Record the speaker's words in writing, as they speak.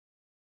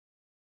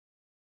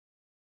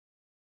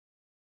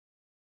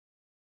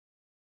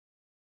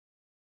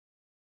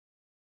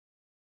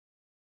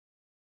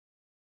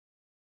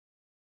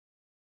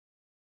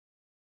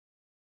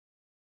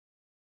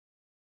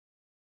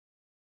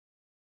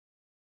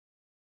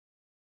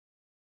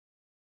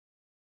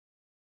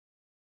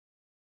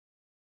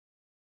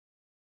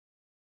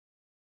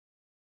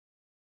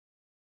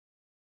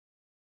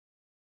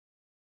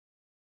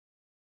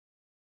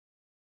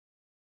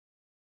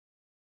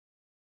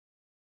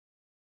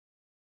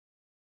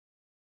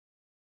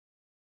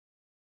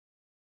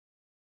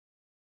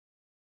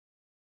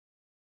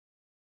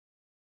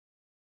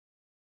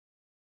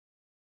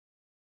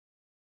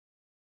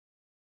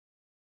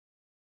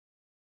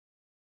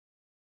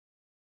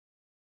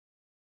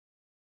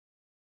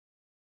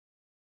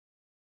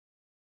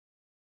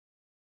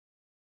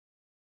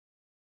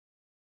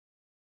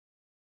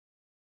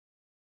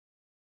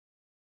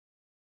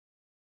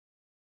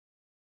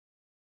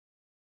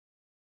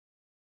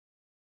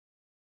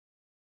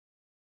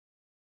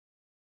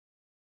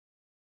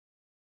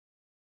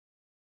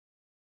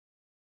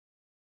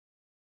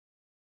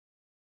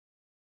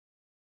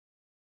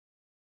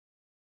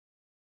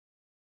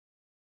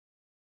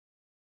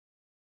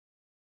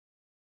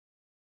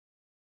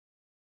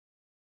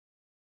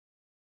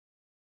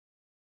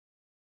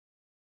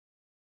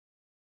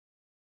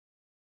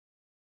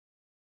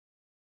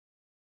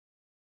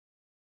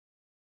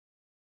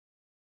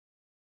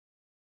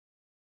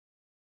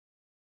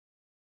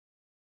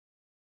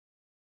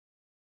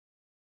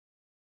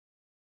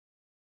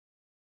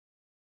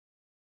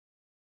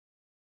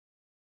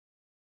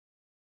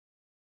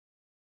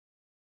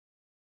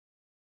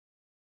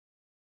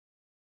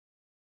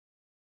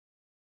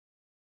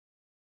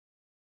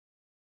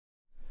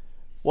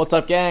What's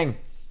up, gang?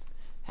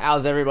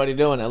 How's everybody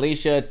doing?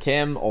 Alicia,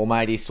 Tim,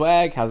 Almighty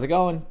Swag, how's it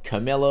going?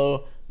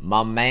 Camilo,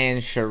 my man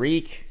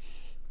Sharik,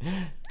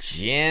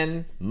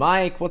 Jen,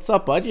 Mike, what's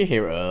up, bud? You're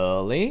here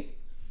early.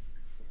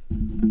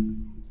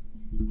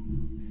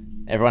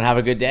 Everyone have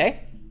a good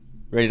day?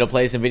 Ready to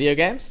play some video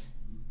games?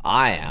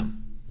 I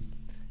am.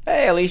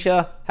 Hey,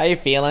 Alicia, how you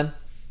feeling?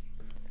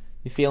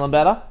 You feeling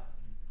better?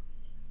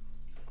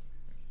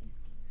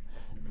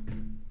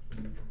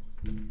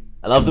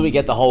 I love that we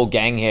get the whole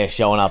gang here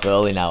showing up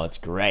early now. It's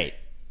great.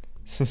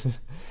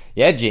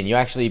 Yeah, Jin, you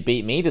actually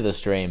beat me to the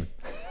stream.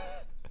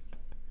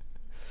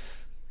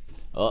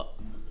 Oh,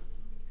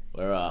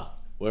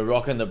 we're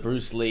rocking the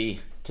Bruce Lee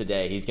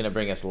today. He's gonna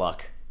bring us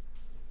luck.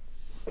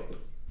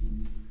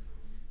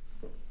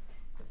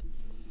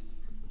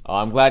 Oh,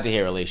 I'm glad to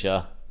hear,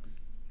 Alicia.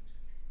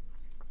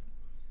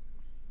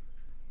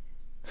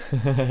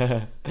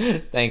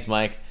 Thanks,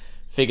 Mike.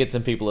 Figured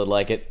some people would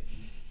like it.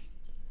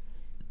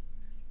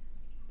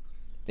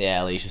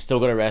 Yeah, Alicia, still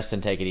gotta rest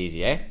and take it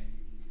easy, eh?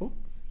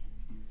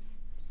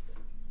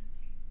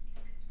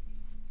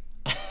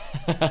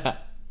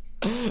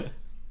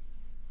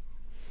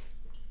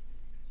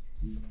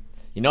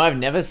 You know, I've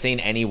never seen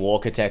any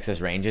Walker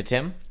Texas Ranger,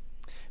 Tim,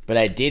 but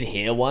I did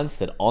hear once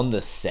that on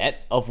the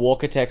set of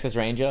Walker Texas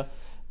Ranger,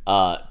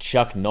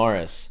 Chuck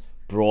Norris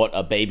brought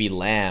a baby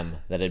lamb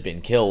that had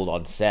been killed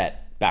on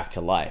set back to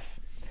life.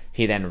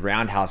 He then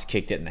roundhouse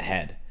kicked it in the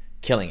head,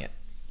 killing it,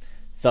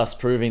 thus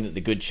proving that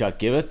the good Chuck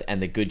giveth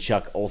and the good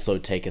Chuck also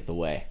taketh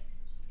away.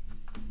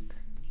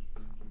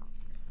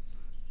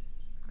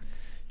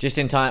 Just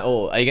in time.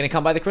 Oh, are you going to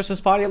come by the Christmas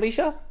party,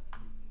 Alicia?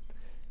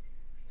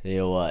 Tell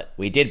you what,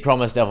 we did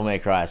promise Devil May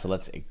Cry, so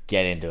let's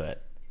get into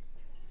it.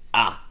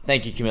 Ah,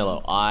 thank you,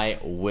 Camilo. I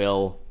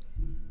will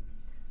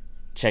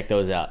check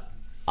those out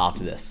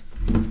after this.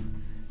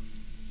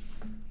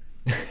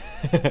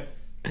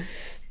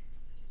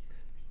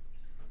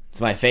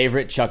 It's my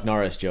favorite Chuck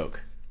Norris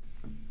joke.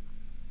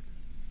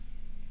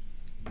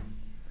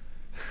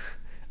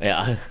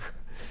 Yeah.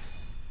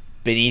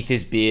 Beneath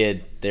his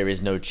beard, there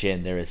is no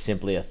chin. There is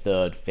simply a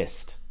third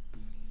fist.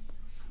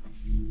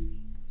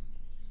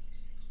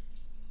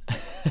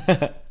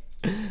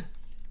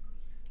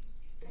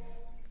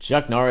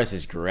 Chuck Norris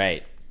is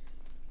great.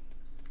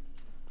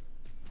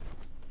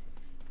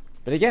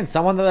 But again,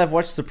 someone that I've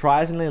watched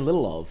surprisingly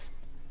little of.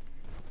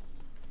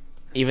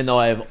 Even though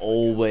I've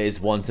always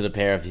wanted a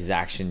pair of his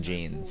action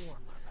jeans.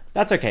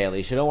 That's okay,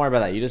 Alicia. Don't worry about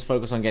that. You just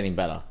focus on getting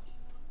better.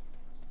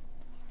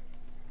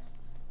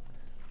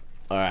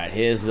 Alright,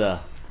 here's the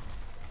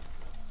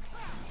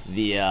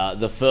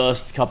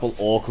first couple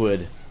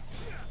awkward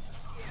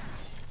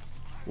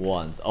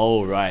ones.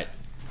 Oh, right.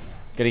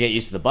 Gotta get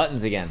used to the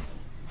buttons again.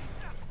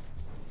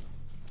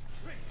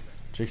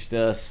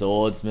 Trickster,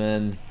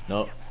 swordsman.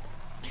 Nope.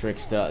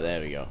 Trickster.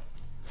 There we go.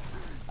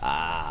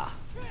 Ah.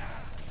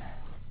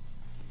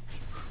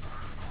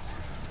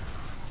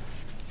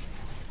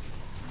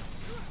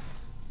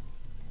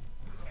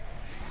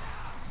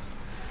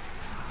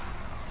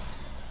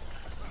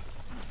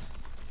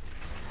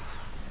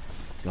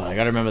 God, I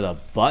gotta remember the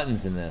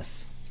buttons in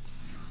this.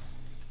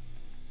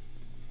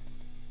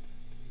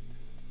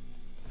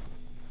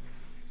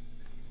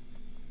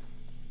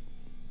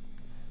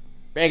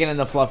 Reagan and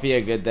the Fluffy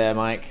are good there,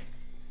 Mike.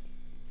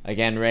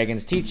 Again,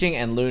 Reagan's teaching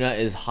and Luna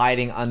is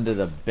hiding under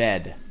the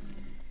bed.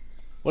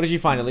 What did you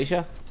find,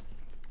 Alicia?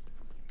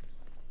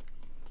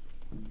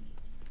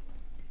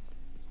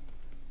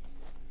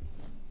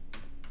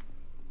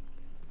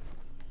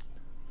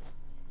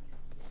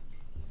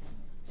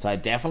 So I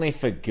definitely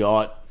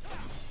forgot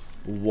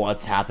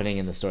what's happening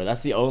in the story.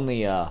 That's the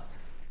only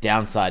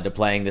downside to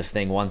playing this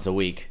thing once a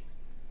week.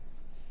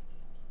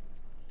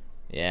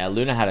 Yeah,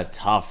 Luna had a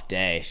tough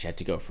day. She had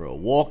to go for a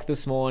walk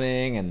this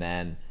morning, and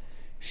then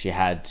she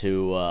had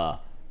to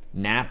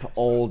nap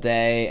all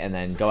day, and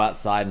then go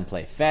outside and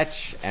play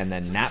fetch, and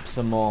then nap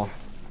some more.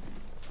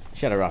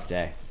 She had a rough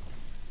day.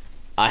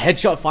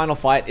 Headshot Final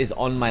Fight is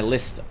on my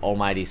list,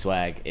 Almighty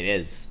Swag. It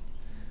is.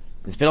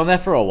 It's been on there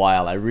for a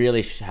while. I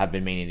really have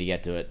been meaning to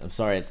get to it. I'm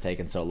sorry it's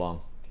taken so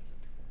long.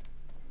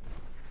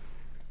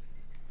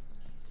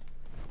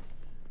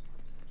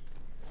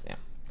 Yeah.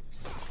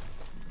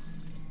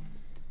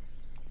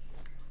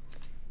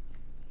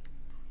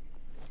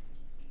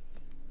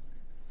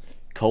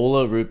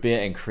 Cola, root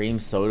beer, and cream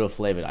soda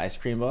flavored ice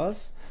cream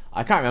bars.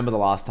 I can't remember the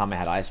last time I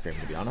had ice cream,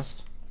 to be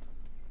honest.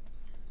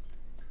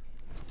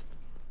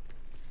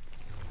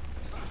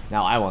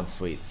 Now I want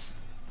sweets.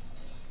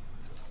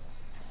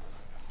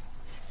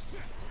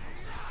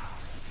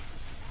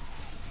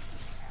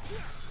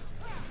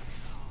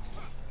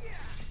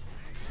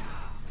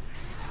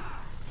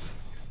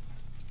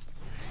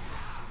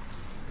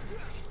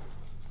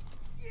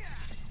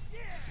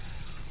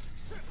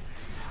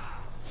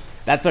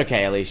 That's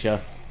okay, Alicia.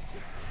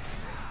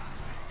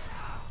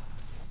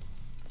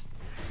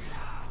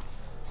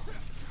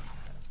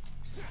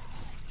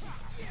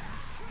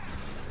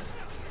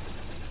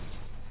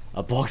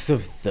 A box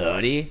of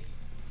 30?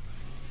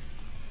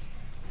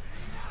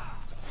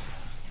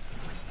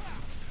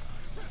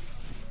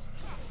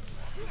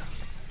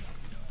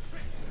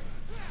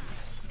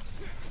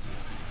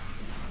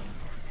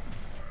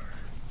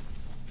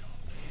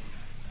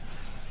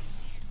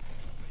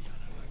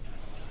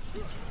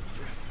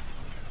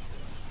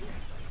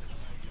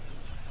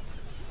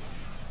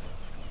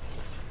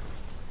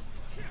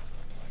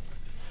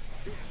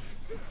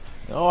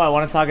 Oh, I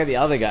want to target the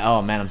other guy.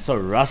 Oh man, I'm so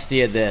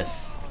rusty at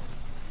this.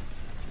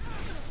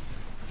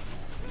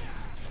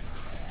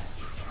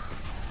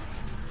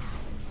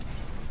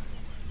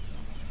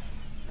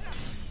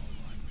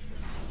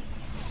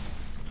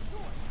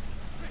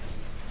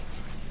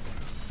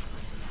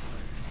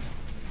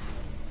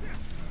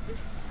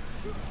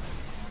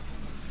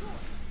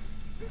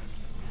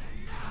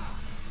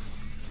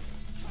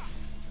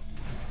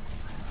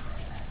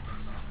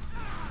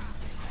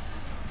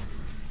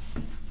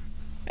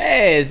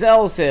 Hey,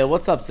 Zell's here.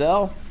 What's up,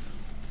 Zell?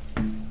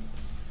 You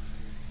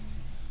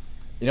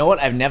know what?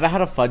 I've never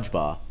had a fudge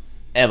bar.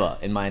 Ever.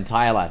 In my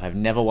entire life. I've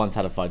never once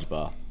had a fudge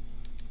bar.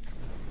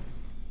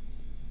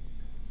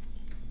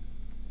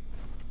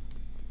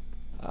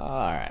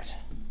 Alright.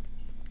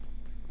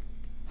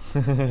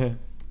 I'm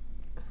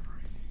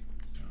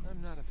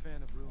not a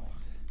fan of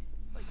ruins.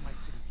 Like my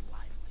city's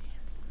lively.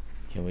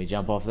 Can we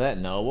jump off that?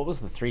 No. What was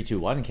the 3, 2,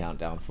 1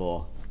 countdown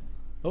for?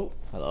 Oh,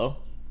 hello.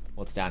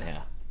 What's down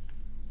here?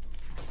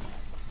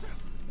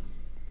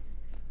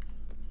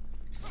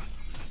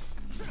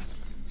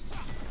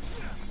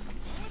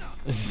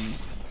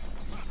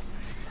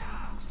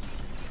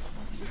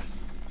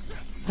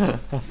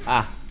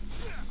 Ah.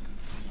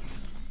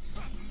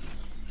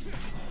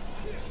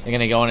 They're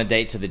gonna go on a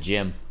date to the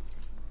gym.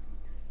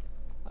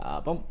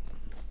 Bump.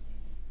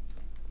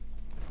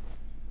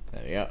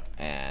 There we go.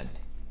 And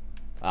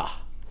I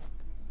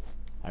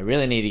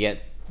really need to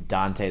get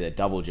Dante the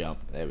double jump.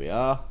 There we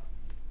are.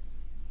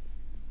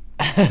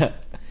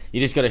 You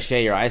just gotta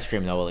share your ice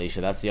cream though,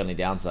 Alicia. That's the only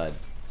downside.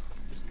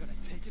 Just gonna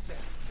take it there.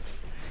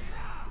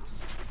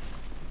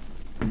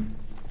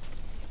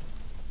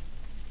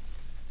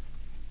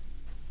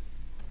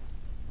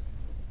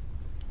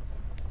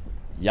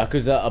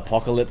 Yakuza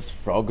Apocalypse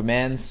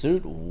Frogman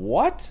suit?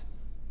 What?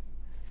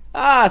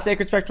 Ah,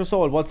 Sacred Spectral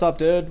Sword. What's up,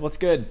 dude? What's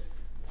good?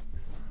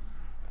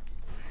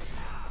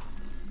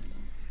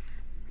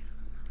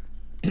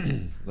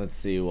 Let's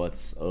see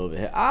what's over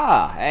here.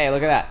 Ah, hey,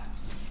 look at that.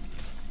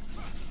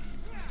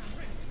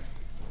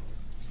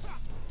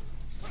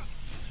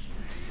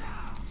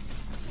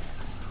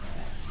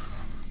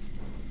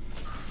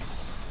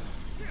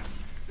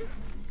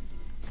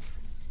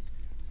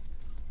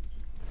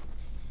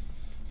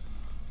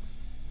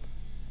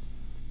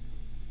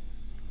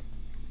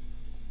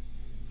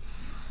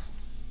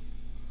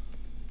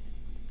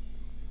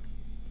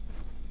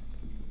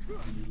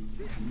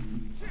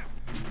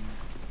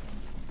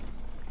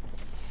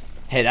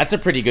 Hey, that's a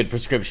pretty good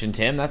prescription,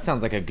 Tim. That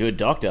sounds like a good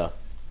doctor.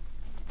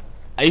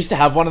 I used to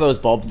have one of those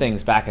bob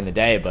things back in the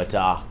day, but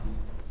yeah,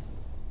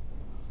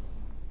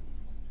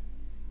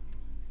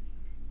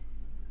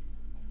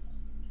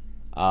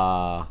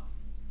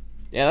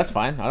 that's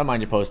fine. I don't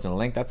mind you posting a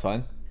link. That's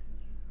fine.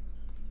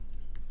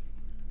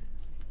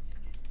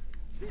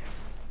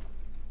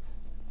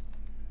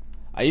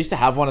 I used to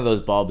have one of those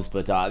bobs,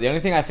 but the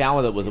only thing I found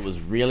with it was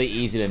really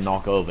easy to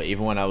knock over,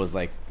 even when I was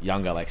like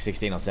younger, like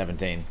 16 or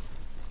 17.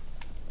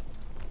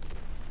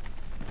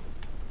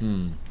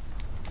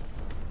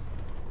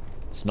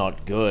 It's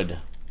not good.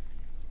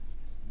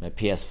 My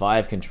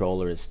PS5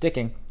 controller is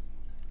sticking.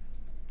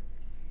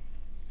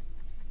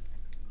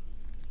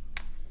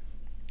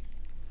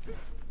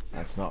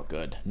 That's not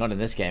good. Not in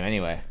this game,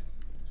 anyway.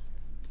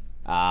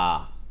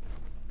 Ah.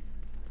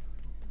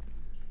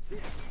 You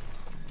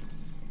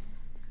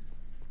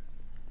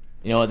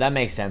know what? That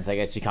makes sense. I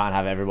guess you can't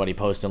have everybody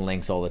posting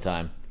links all the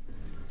time.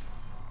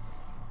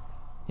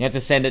 You have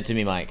to send it to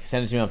me, Mike.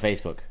 Send it to me on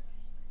Facebook.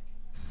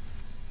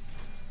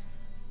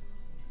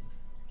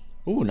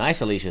 Ooh, nice,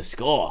 Alicia.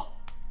 Score.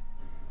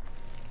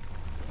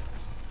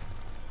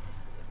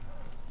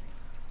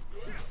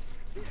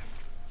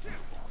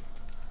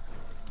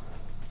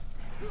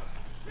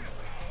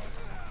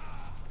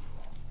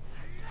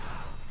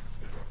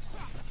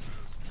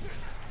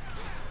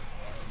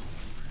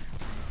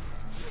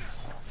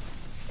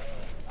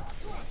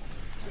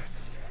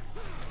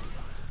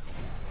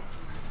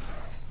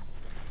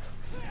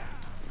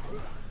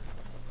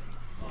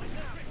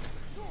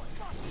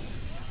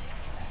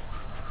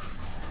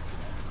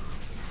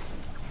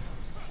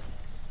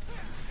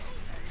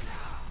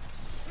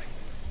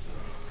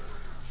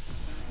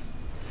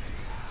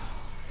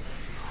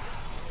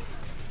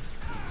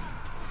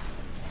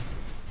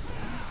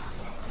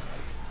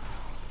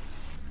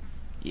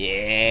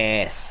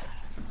 Yes.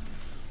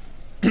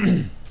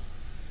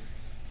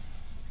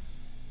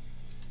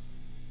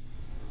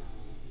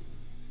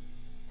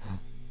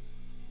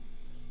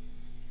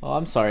 Oh,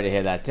 I'm sorry to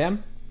hear that,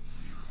 Tim.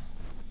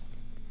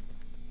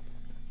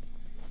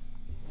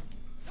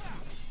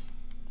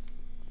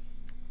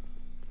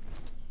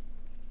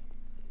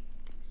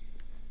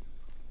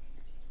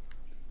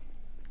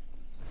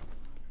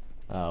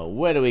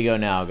 Where do we go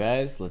now,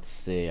 guys? Let's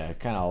see. I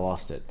kind of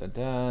lost it.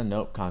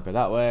 Nope, can't go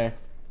that way.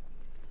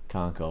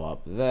 Can't go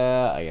up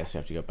there. I guess we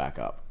have to go back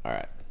up.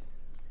 Alright.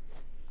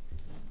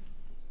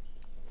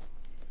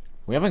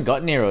 We haven't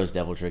got Nero's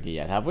Devil Trigger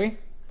yet, have we?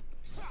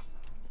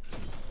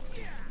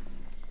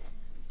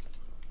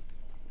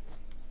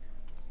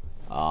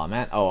 Oh,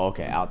 man. Oh,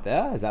 okay. Out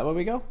there? Is that where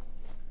we go?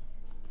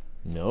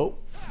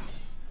 Nope.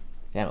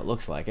 Damn, it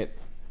looks like it.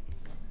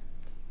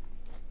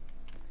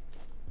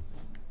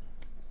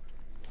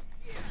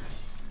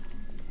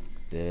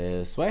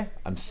 This way?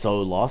 I'm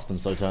so lost. I'm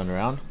so turned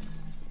around.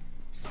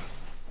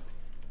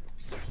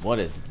 What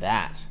is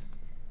that?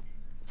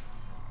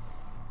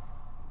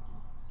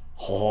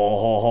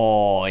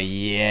 Oh,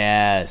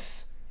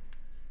 yes.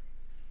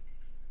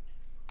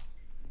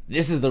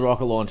 This is the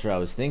rocket launcher I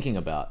was thinking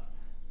about.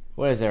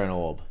 Where is there an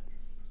orb?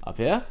 Up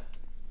here?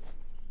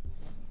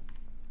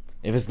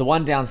 If it's the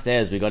one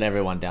downstairs, we got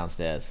everyone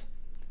downstairs.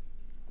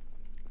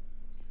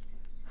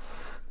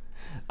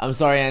 I'm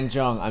sorry,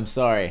 Anjong. I'm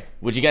sorry.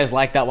 Would you guys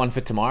like that one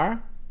for tomorrow?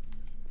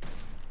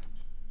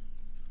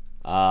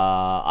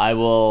 I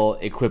will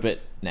equip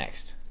it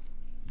next.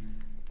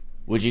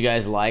 Would you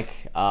guys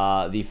like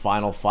the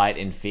final fight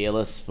in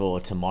Fearless for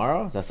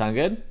tomorrow? Does that sound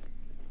good?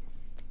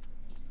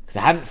 Because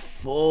I hadn't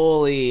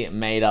fully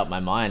made up my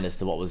mind as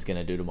to what was going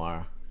to do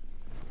tomorrow.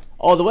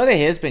 Oh, the weather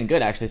here's been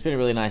good, actually. It's been a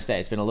really nice day.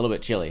 It's been a little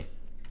bit chilly.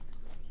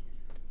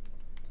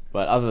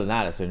 But other than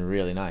that, it's been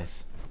really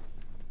nice.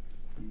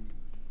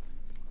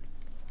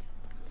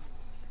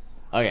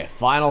 Okay,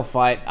 final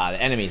fight. The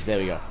enemies. There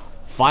we go.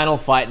 Final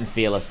fight in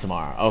Fearless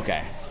tomorrow.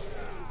 Okay.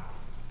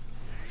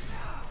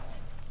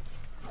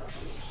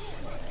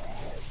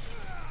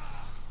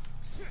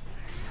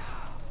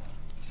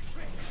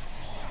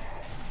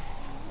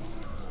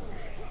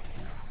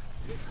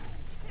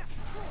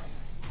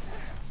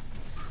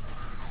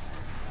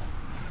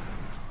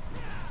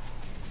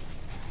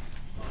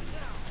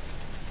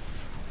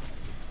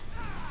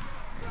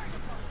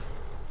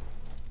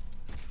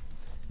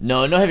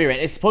 No, no heavy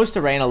rain. It's supposed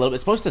to rain a little bit.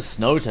 It's supposed to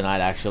snow tonight,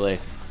 actually.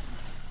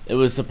 It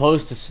was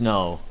supposed to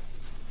snow.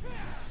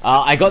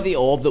 I got the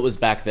orb that was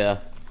back there.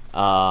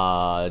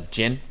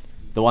 Jin.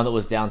 The one that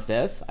was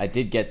downstairs. I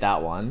did get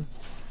that one.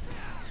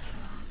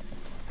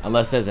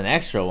 Unless there's an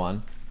extra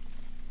one.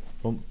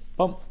 Boom,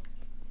 boom.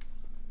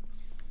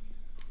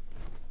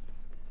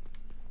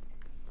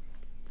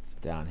 It's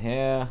down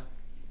here.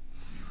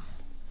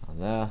 Down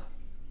there.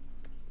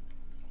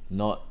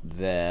 Not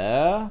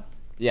there.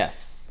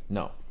 Yes.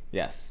 No.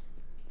 Yes.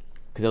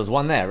 Because there was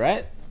one there,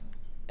 right?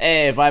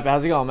 Hey, Viper,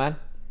 how's it going, man?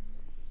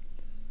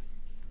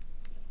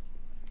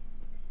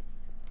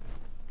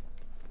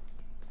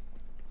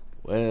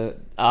 Where?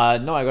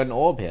 No, I got an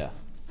orb here.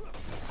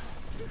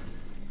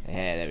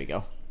 Hey, there we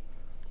go.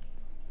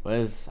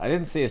 Where's... I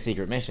didn't see a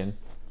secret mission.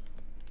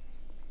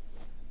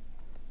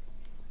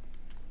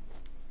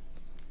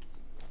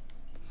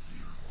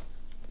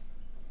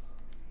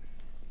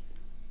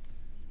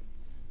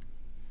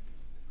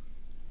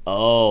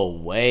 Oh,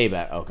 way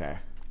back. Okay.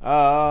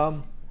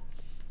 I'm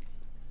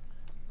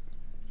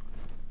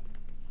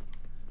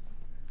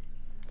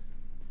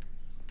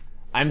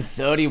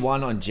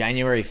 31 on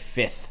January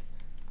 5th.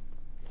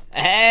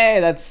 Hey,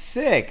 that's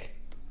sick.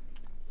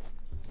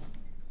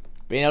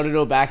 Being able to do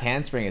a back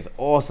handspring is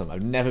awesome.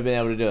 I've never been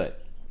able to do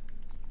it.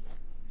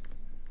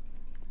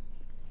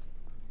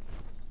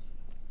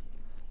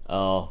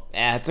 Oh,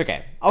 yeah, it's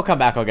okay. I'll come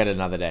back. I'll get it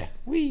another day.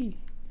 Whee.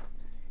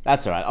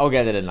 That's alright. I'll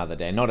get it another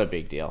day. Not a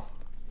big deal.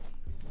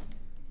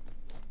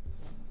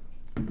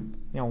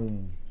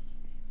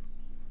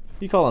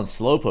 You calling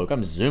slowpoke?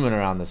 I'm zooming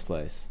around this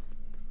place.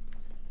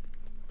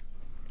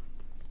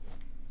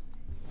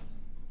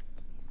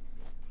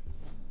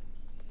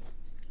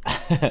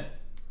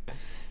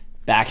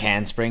 Back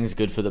handsprings,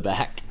 good for the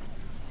back.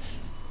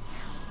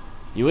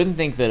 You wouldn't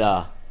think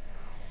that,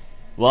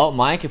 well,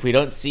 Mike, if we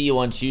don't see you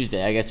on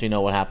Tuesday, I guess we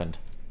know what happened.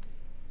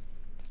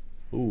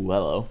 Ooh,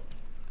 hello.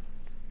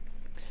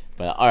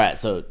 But, alright,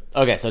 so,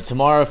 okay, so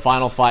tomorrow,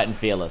 final fight in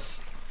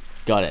Fearless.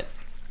 Got it.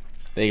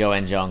 There you go,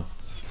 Enjong.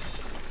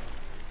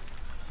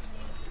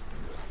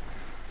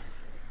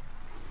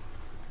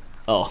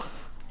 Oh.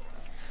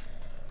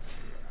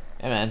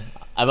 Yeah, man.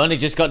 I've only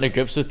just gotten to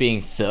grips with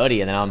being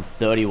 30, and now I'm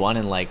 31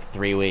 in like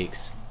 3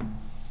 weeks.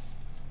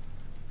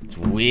 It's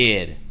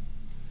weird.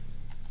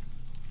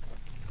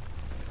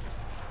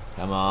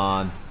 Come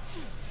on.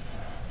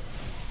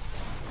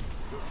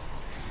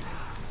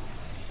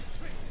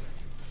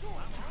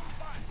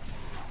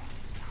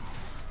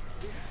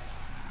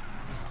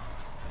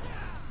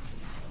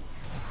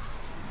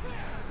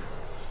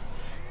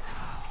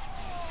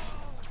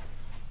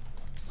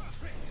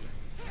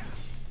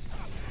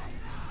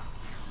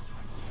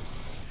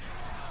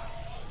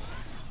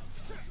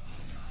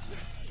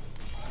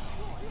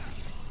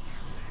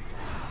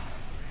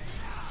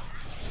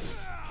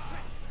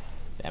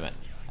 Damn it.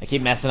 I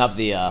keep messing up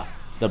the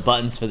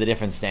buttons for the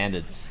different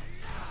standards.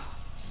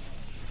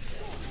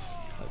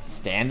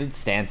 Standard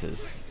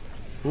stances.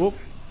 Whoop.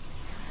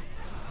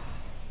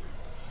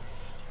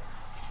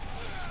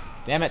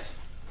 Damn it.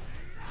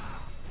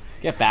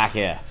 Get back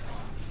here.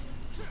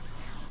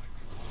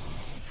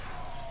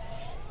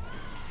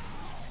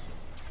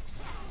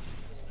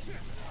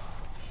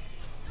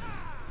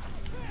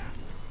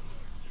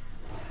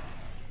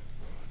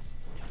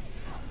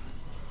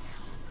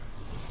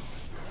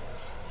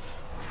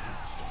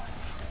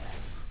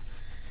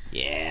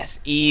 Yes,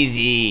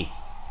 easy.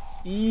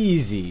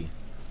 Easy.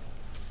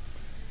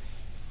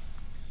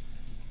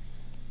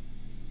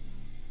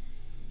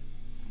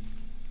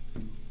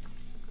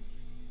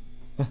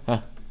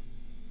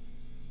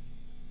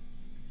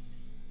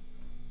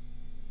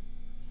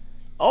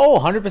 Oh,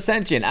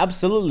 100% Jin.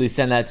 Absolutely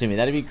send that to me.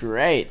 That'd be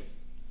great.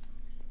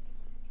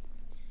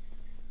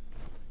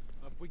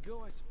 Up we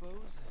go, I suppose.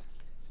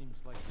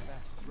 Seems like the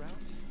fastest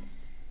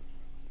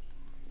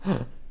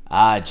route.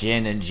 Ah,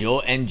 Jin,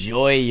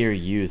 enjoy your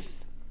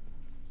youth.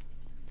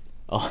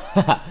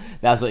 Oh,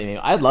 that's what you mean.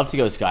 I'd love to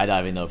go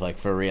skydiving though, like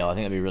for real. I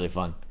think that'd be really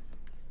fun.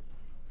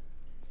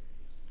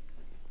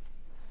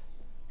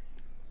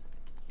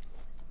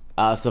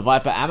 So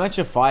Viper,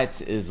 amateur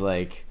fights is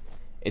like,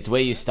 it's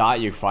where you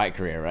start your fight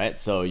career, right?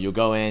 So you'll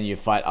go in, you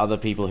fight other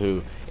people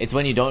who, it's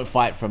when you don't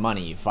fight for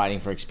money, you're fighting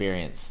for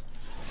experience.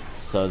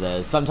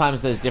 So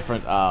sometimes there's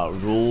different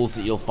rules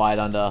that you'll fight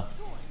under.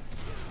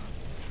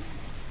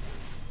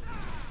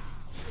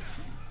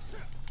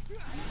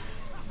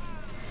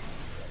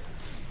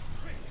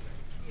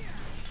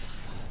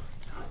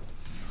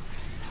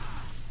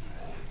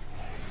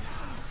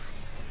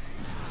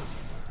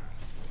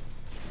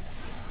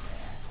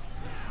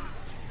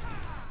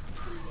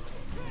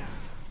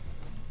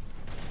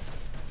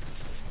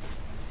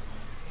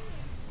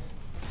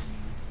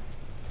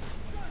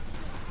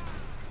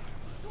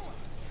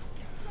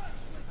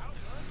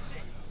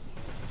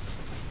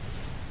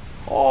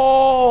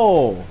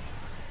 Oh!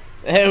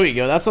 There we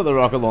go. That's what the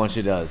rocket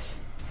launcher does.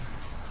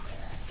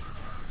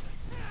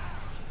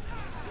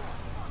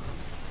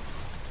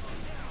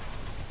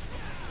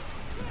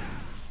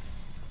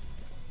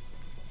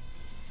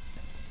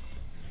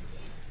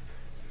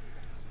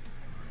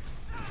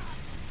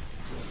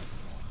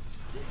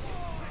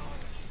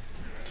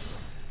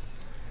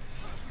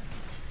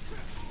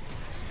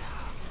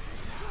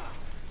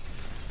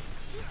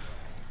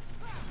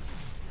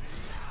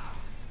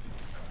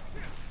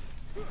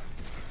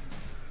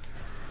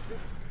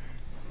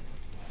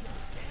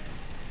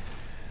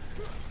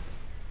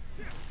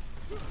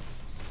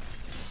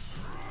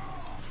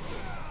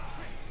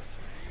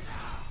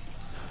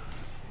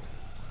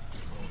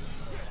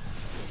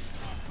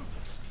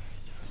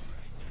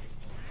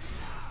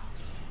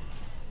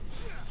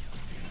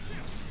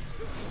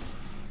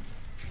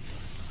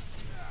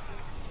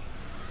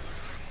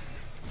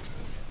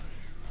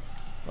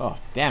 Oh,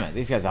 damn it.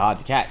 These guys are hard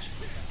to catch.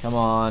 Come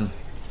on.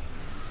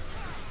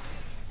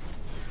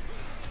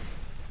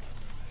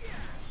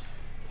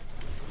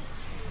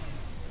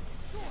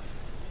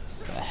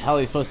 What the hell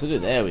are you supposed to do?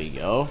 There we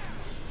go.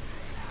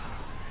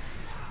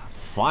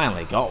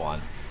 Finally got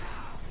one.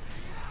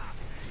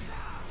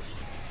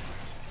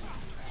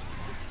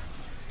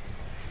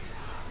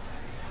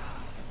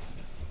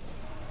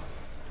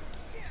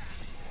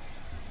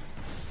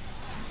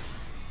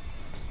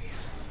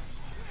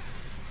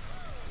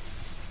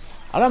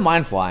 I don't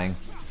mind flying.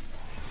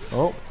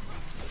 Oh.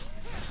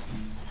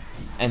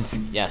 And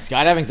yeah,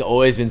 skydiving's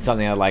always been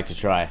something I'd like to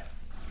try.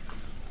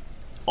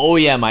 Oh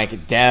yeah, Mike,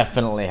 it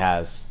definitely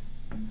has.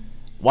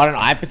 Why don't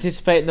I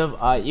participate in the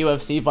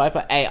UFC,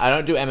 Viper? Hey, I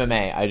don't do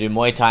MMA. I do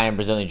Muay Thai and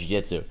Brazilian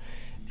Jiu-Jitsu.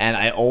 And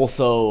I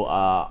also,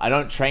 I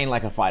don't train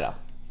like a fighter.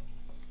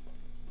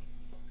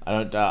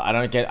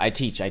 I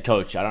teach, I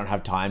coach. I don't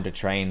have time to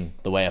train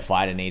the way a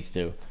fighter needs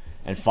to.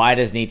 And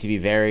fighters need to be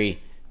very,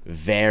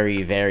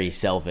 very, very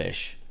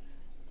selfish.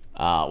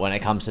 When it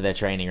comes to their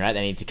training, right?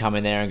 They need to come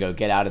in there and go,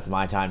 get out, it's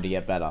my time to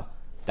get better.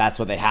 That's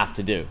what they have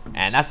to do.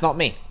 And that's not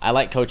me. I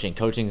like coaching.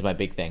 Coaching is my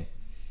big thing.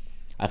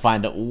 I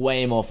find it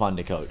way more fun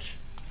to coach.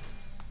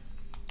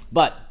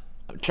 But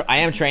I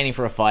am training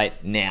for a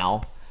fight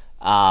now.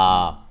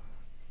 It'll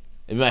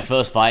be my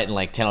first fight in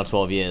like 10 or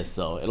 12 years,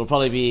 so it'll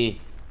just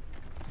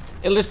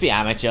be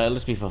amateur. It'll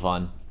just be for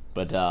fun.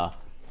 But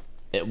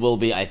it will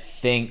be, I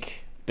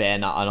think,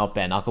 not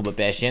bare knuckle, but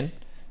bare shin.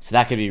 So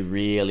that could be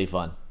really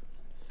fun.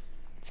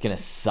 It's gonna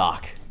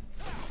suck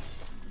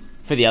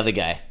for the other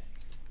guy.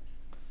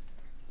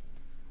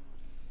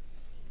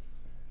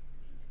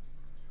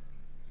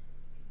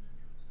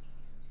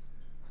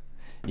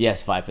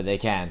 Yes, Viper, they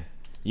can.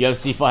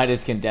 UFC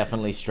fighters can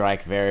definitely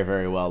strike very,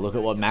 very well. Look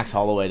at what Max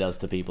Holloway does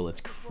to people.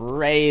 It's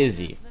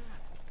crazy.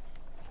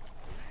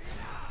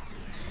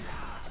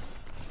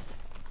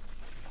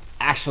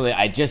 Actually,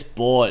 I just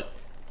bought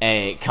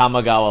a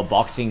Kamigawa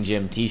Boxing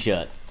Gym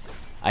t-shirt.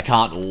 I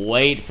can't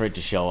wait for it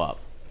to show up.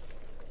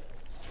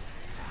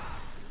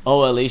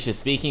 Oh, Alicia,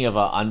 speaking of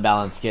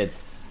unbalanced kids,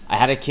 I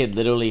had a kid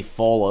literally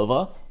fall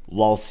over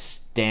while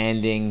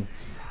standing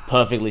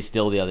perfectly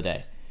still the other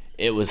day.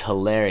 It was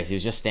hilarious. He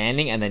was just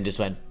standing and then just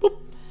went boop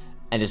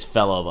and just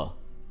fell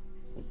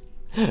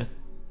over.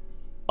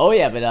 Oh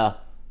yeah,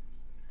 but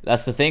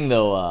that's the thing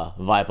though,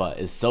 Viper,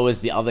 is so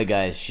is the other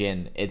guy's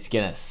shin. It's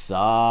gonna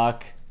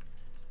suck.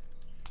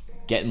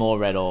 Get more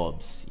red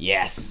orbs.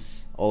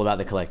 Yes! All about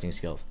the collecting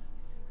skills.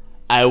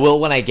 I will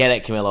when I get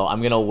it, Camilo.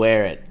 I'm gonna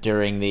wear it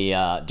during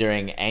the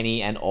during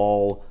any and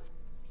all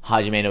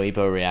Hajime no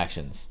Ippo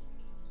reactions.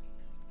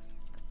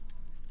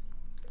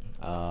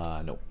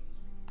 No.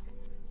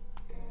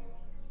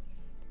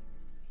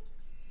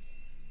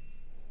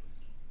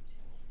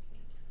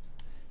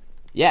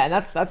 Yeah, and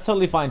that's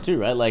totally fine too,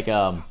 right? Like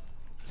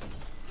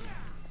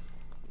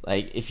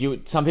Like, if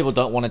some people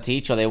don't want to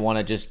teach, or they want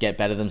to just get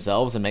better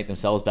themselves and make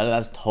themselves better,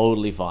 that's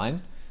totally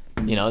fine.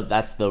 You know,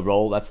 that's the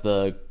role, that's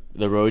the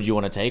road you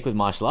want to take with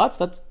martial arts.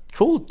 That's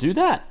cool, do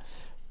that.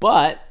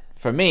 But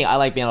for me, I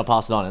like being able to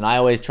pass it on, and I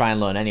always try and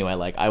learn anyway.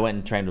 Like, I went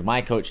and trained with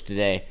my coach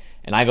today,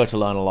 and I got to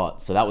learn a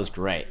lot, so that was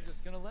great. You're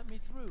just gonna let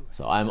me through.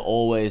 So I'm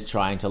always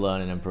trying to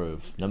learn and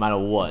improve, no matter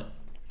what.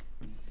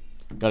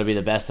 Got to be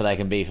the best that I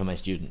can be for my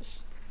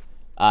students.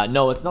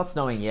 No, it's not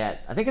snowing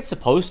yet. I think it's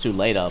supposed to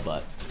later,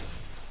 but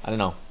I don't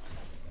know.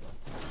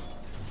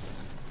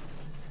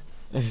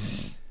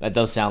 That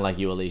does sound like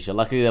you, Alicia.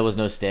 Luckily, there was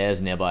no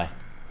stairs nearby.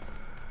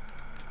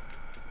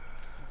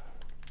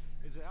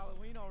 Is it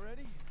Halloween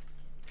already?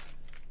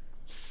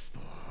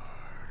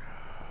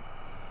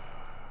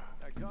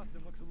 That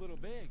costume looks a little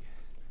big.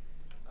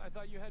 I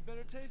thought you had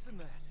better taste than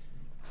that.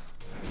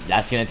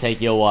 That's gonna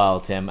take you a while,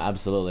 Tim.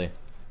 Absolutely.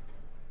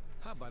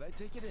 How about I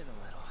take it in a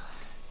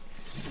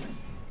little?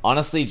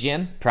 Honestly,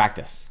 Jin,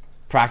 practice.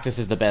 Practice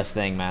is the best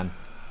thing, man.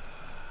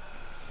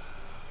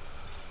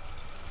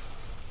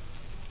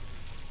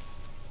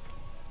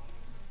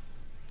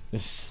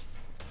 This.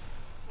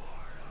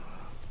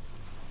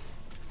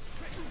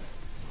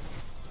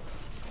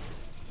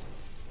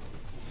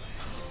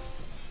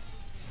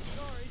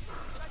 Sorry,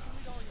 I can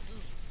read all your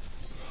moves.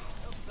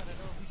 Helps that I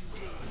know who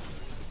you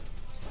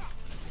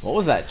are. What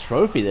was that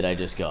trophy that I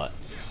just got?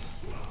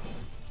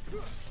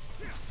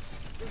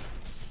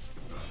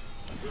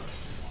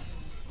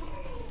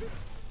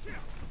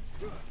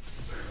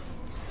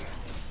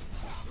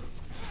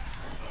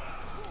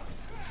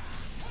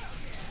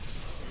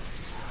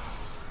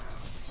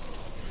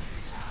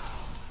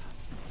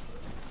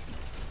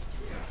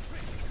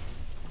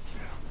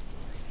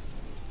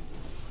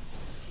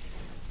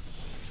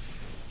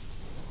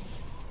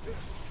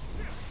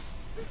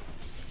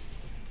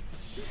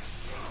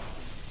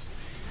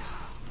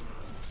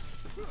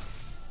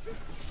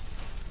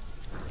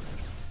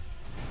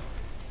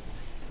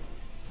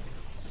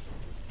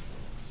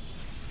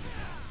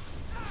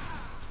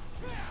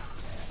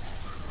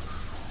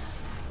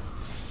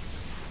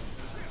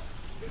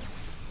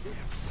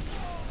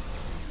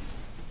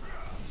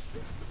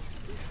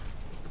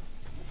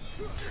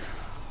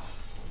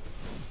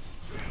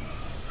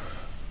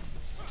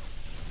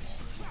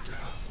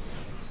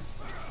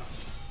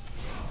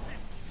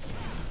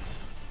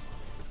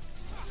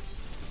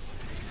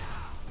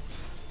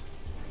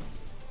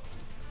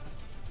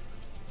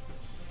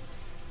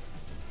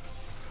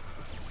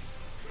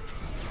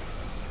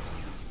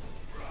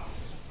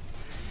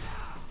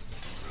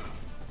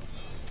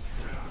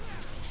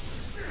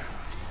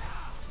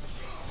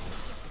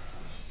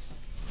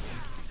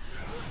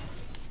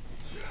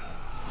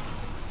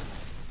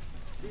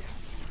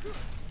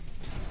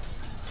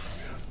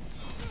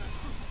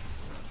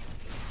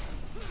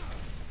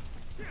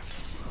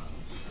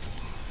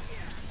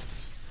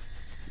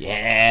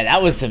 Yeah,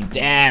 that was some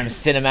damn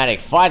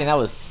cinematic fighting. That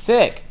was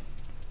sick.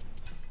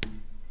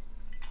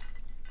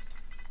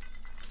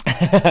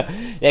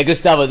 Yeah,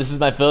 Gustavo, this is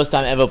my first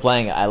time ever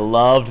playing it. I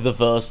loved the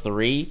first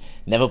three.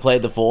 Never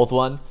played the fourth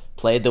one.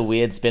 Played the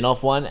weird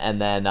spin-off one,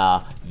 and then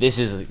this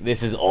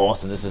is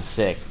awesome. This is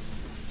sick.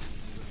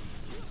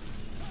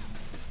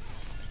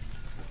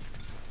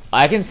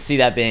 I can see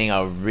that being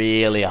a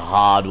really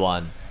hard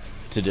one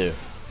to do.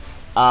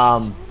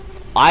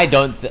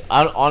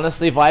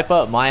 Honestly,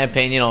 Viper, my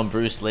opinion on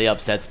Bruce Lee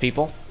upsets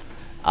people.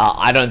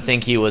 I don't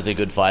think he was a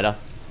good fighter.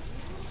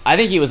 I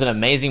think he was an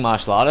amazing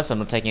martial artist. I'm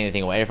not taking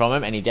anything away from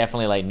him, and he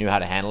definitely like knew how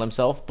to handle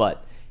himself,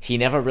 but he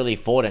never really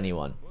fought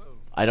anyone.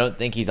 I don't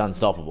think he's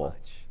unstoppable.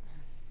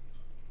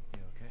 You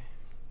okay?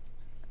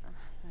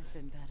 I've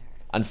been better.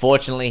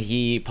 Unfortunately,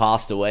 he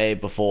passed away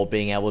before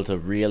being able to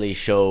really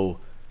show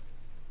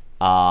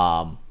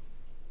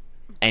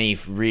any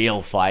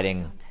real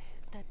fighting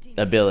That demon.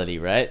 ability,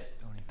 right?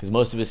 Because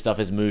most of his stuff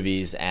is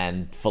movies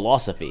and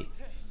philosophy.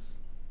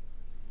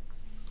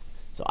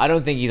 So I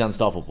don't think he's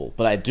unstoppable,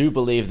 but I do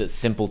believe that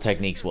simple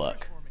techniques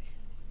work. For me.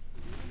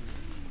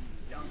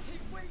 Don't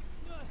keep waiting.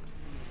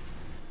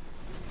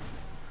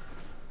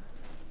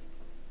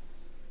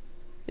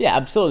 Yeah,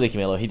 absolutely,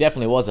 Camilo. He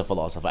definitely was a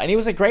philosopher. And he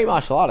was a great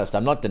martial artist.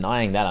 I'm not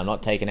denying that. I'm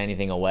not taking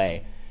anything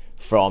away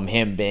from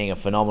him being a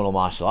phenomenal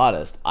martial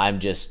artist. I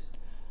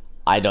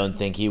don't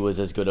think he was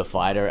as good a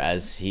fighter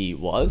as he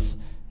was.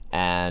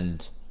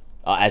 And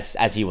as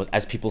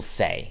people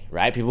say,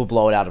 right? People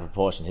blow it out of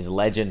proportion. His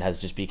legend has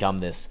just become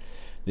this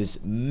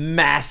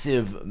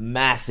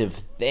massive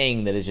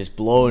thing that is just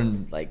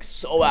blown like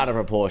so out of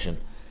proportion.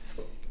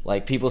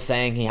 Like people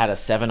saying he had a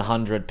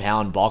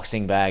 700-pound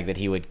boxing bag that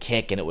he would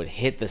kick and it would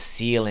hit the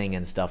ceiling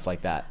and stuff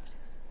like that.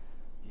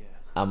 Yes,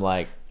 I'm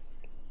like,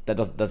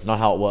 that's not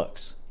how it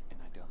works. and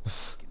I don't think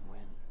I can win.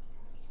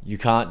 You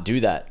can't do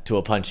that to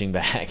a punching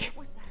bag.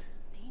 What was that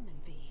demon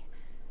bee?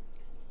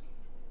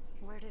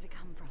 Where did it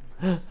come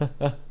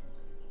from?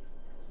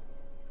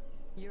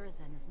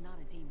 Urizen is not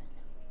a demon.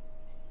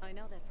 I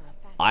know that for a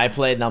fact. I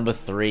played number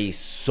 3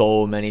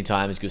 so many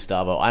times,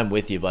 Gustavo. I'm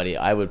with you, buddy.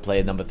 I would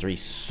play number 3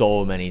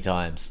 so many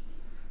times.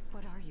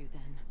 What are you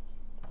then?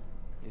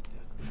 It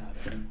doesn't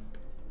matter.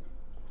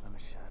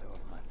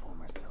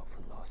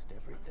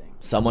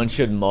 Someone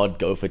should mod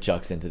Gopher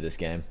Chucks into this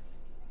game.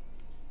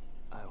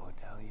 I will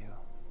tell you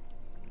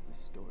the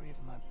story of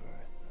my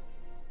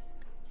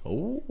birth.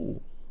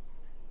 Ooh.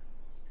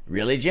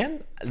 Really,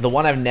 Jen? The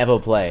one I've never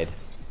played.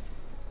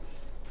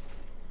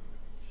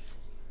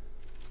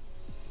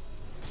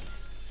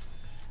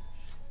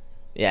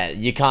 Yeah,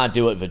 you can't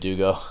do it,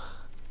 Verdugo.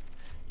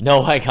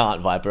 No, I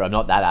can't, Viper. I'm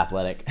not that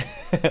athletic.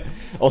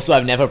 Also,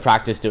 I've never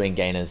practiced doing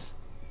gainers.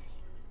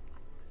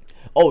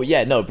 Oh,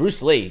 yeah, no,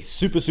 Bruce Lee,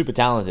 super, super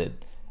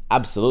talented.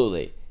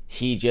 Absolutely.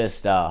 He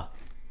just,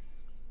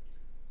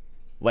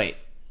 wait.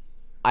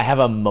 I have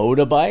a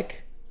motorbike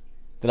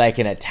that I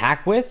can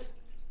attack with?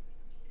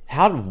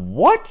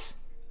 What?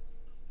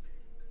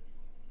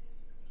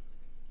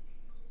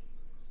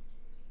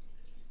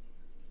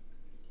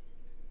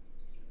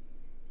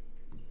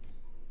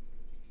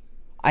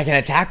 I can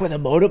attack with a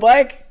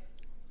motorbike?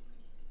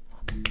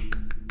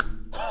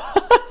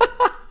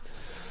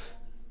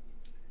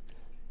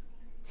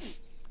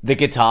 The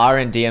guitar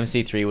in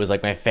DMC3 was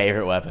like my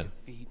favorite weapon.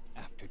 Defeat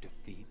after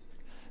defeat,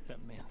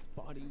 that man's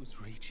body was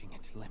reaching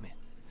its limit,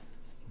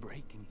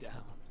 breaking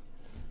down.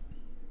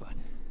 But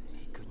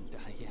he couldn't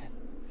die yet.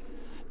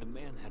 The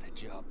man had a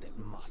job that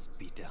must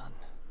be done.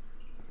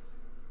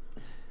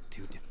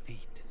 To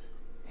defeat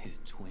his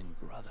twin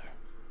brother.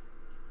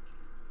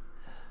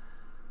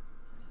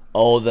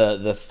 Oh,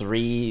 the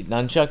 3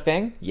 nunchuck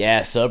thing?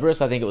 Yeah,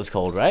 Cerberus, I think it was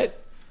called, right?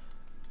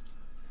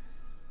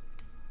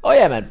 Oh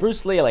yeah, man,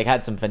 Bruce Lee like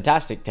had some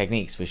fantastic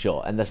techniques for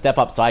sure, and the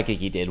step-up sidekick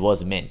he did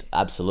was mint,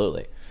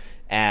 absolutely.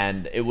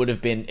 And it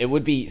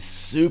would be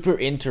super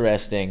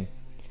interesting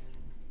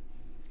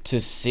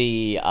to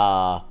see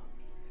what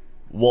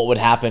would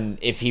happen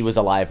if he was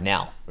alive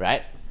now,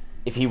 right?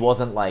 If he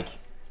wasn't like,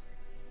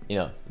 you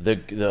know,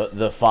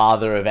 the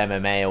father of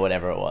MMA or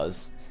whatever it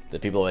was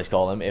that people always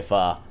call him.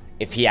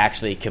 If he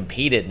actually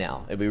competed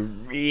now, it'd be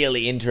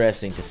really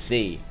interesting to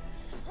see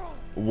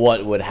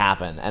what would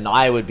happen, and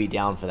I would be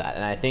down for that.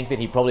 And I think that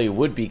he probably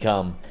would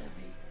become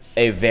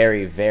a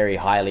very, very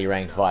highly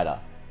ranked fighter,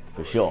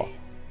 for sure.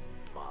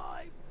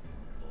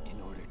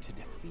 In order to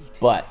defeat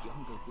But his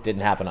younger brother,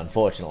 didn't happen,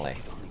 unfortunately. he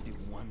could only do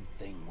one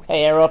thing with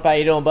Hey, Aerop, how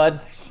you doing, bud?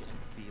 passion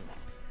and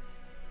feelings.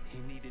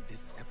 He needed to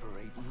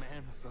separate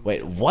man from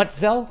Wait, the what,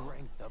 Zell?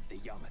 strength of the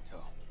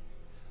Yamato.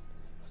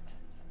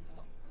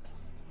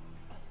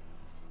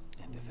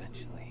 And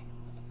eventually,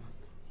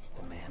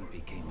 the man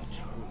became a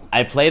true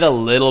I played a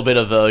little bit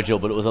of Virgil,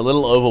 but it was a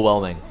little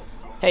overwhelming.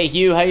 Hey,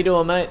 Hugh, how you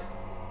doing, mate?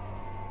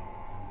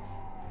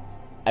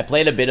 I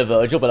played a bit of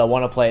Virgil, but I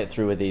want to play it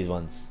through with these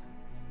ones.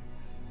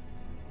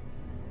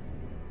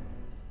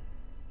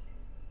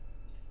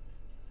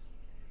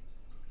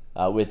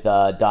 With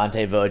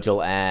Dante,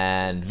 Virgil,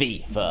 and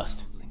V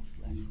first. humbling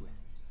flesh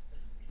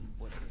with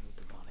whatever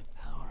demonic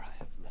power I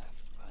have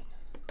left,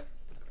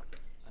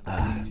 but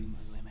I'm reaching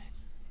my limit.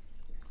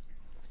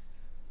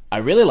 I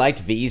really liked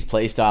V's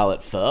playstyle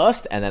at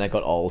first, and then it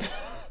got old.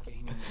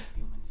 Gaining the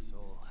human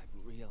soul,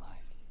 I've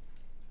realized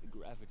the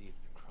gravity of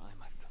the crime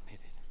I've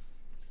committed.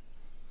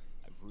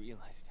 I've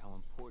realized how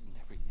important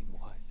everything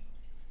was.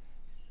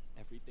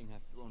 Everything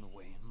I've thrown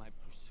away in my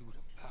pursuit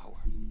of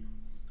power.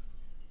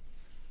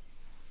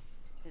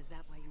 Is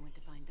that why you went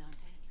to find Dante?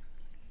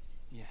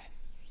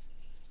 Yes,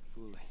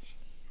 foolish.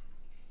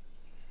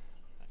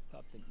 I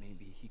thought that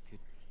maybe he could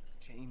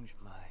change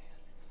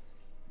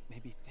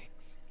maybe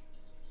fix,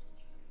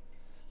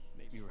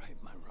 maybe right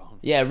my wrong.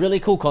 Yeah, really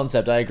cool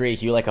concept. I agree.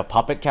 Hugh, like a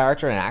puppet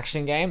character in an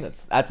action game.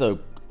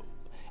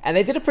 And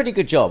they did a pretty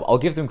good job. I'll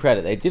give them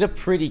credit. They did a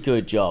pretty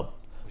good job.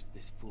 Was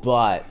this fool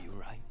But you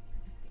right?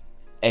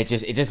 it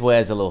just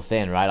wears a little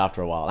thin right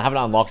after a while. I haven't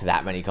unlocked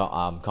that many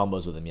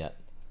combos with him yet.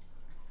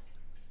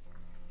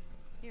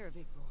 You're a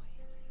big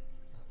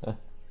boy.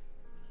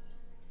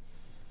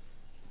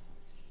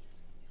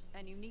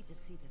 And you need to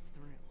see this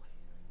through.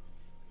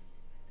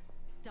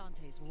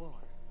 Dante's war.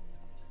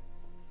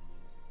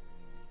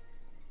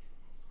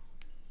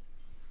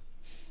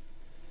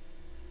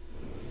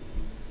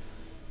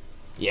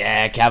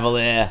 Yeah,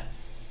 Cavalier.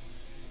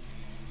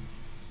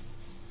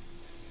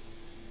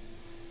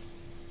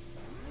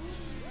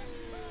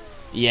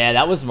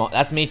 Yeah,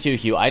 that's me too,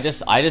 Hugh. I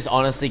just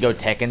honestly go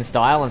Tekken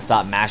style and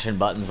start mashing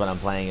buttons when I'm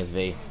playing as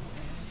V.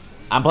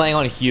 I'm playing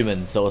on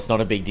humans, so it's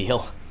not a big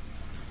deal.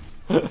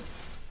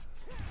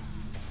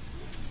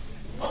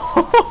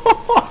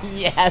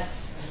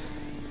 Yes.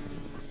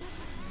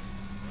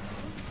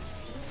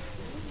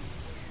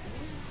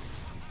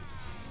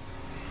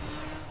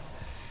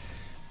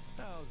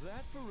 How's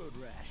that for road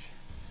rash?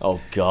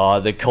 Oh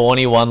god, the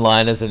corny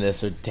one-liners in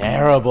this are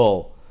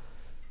terrible.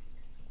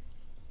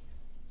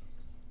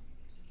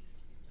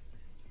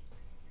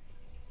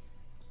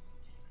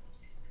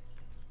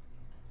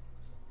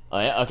 Oh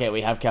yeah, okay,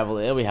 we have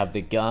Cavalier, we have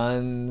the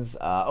guns.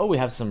 Oh, we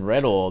have some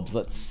red orbs.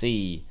 Let's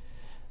see.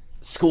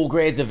 School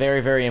grades are very,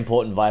 very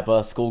important,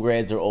 Viper. School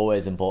grades are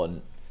always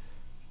important.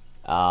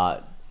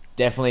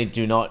 Definitely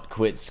do not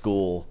quit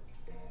school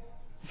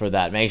for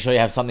that. Make sure you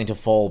have something to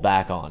fall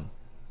back on.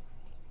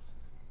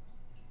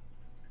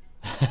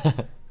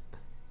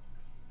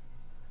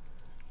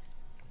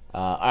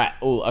 Alright.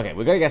 Oh, okay.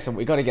 We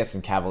gotta get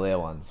some Cavalier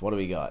ones. What do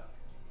we got?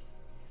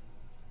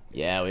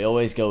 Yeah, we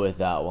always go with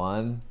that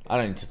one. I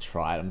don't need to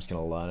try it. I'm just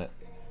gonna learn it.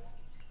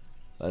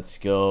 Let's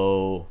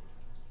go.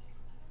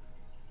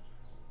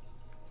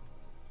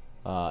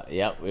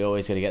 Yep, we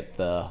always gotta get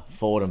the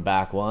forward and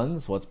back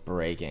ones. What's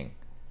breaking?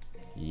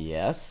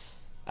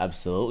 Yes,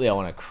 absolutely. I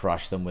want to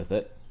crush them with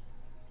it.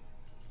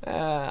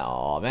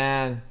 Oh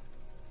man.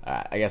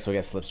 Alright, I guess we'll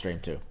get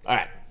Slipstream too.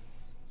 Alright.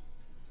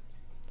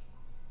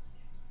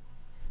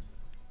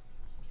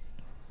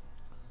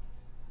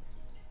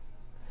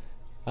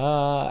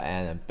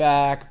 And then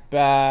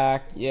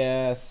back,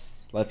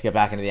 yes. Let's get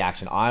back into the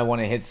action. I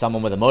want to hit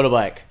someone with a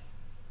motorbike.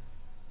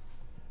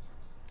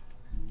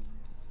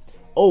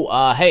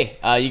 Oh, hey,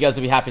 you guys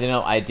will be happy to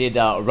know I did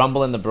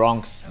Rumble in the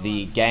Bronx,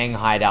 the gang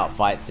hideout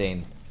fight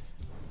scene,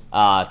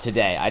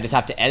 today. I just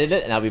have to edit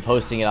it, and I'll be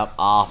posting it up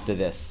after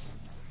this.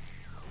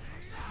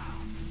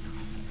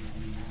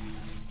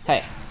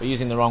 Hey, we're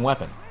using the wrong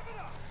weapon.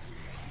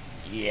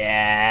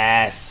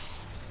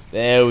 Yes!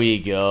 There we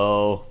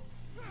go.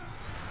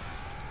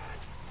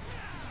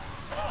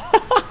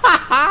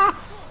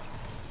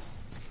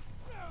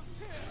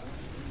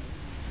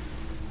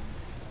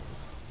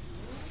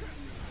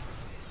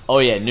 Oh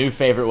yeah, new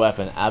favorite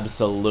weapon,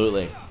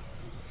 absolutely.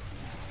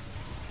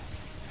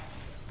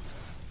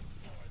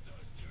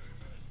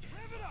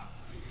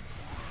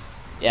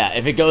 Yeah,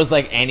 if it goes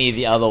like any of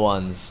the other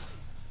ones,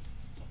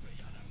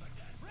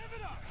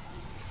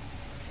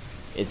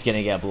 it's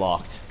gonna get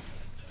blocked.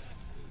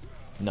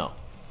 No.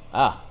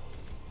 Ah,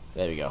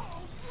 there we go.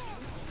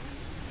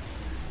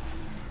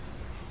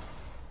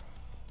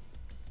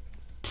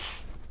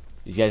 Pfft.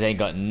 These guys ain't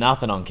got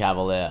nothing on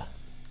Cavalier.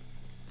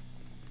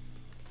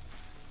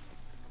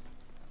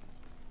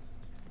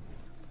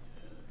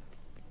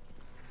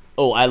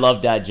 Oh, I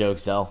love dad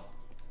jokes, Zell.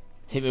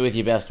 Hit me with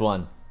your best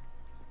one.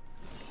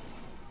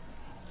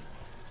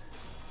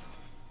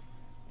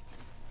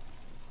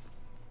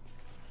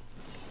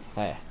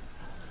 Hey.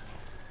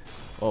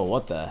 Oh,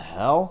 what the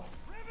hell?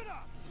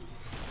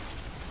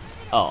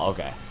 Oh,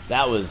 okay.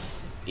 That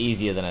was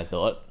easier than I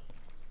thought.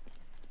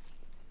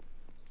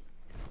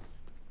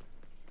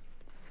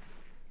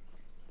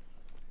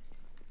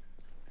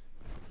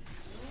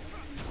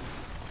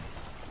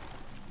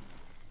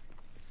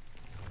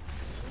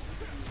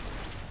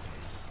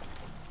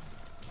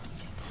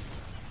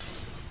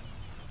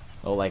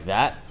 Oh, like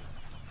that?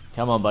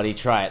 Come on, buddy.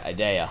 Try it. I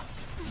dare ya.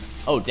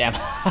 Oh, damn.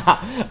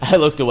 I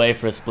looked away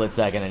for a split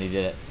second and he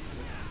did it.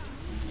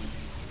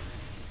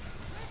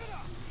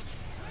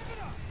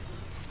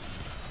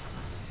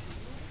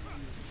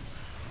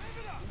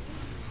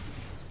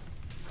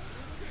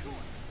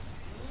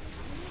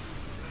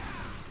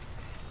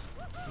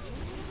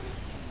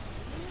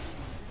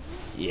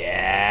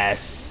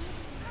 Yes.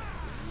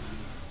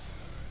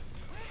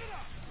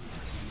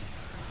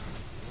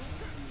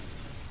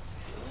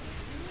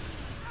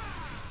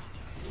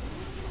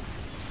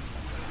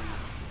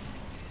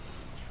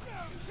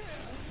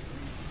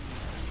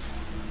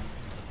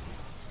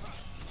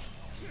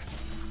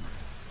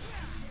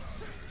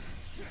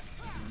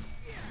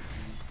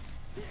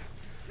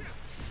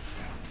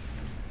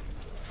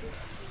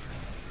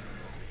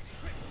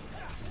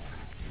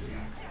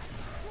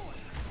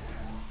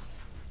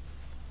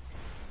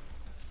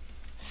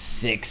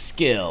 Six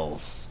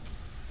skills.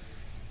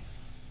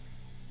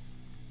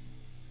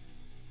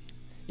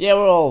 Yeah,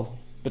 we're all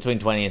between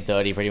 20 and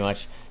 30 pretty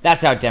much.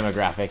 That's our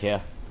demographic here.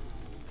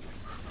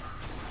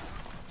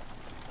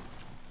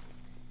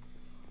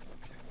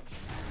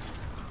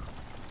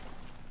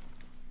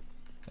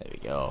 There we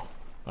go.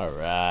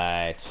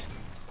 Alright.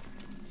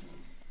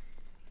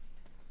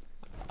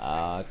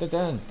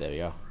 There we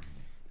go.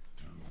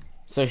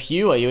 So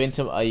Hugh, are you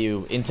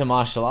into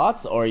martial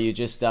arts, or are you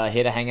just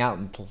here to hang out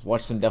and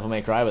watch some Devil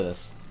May Cry with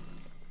us?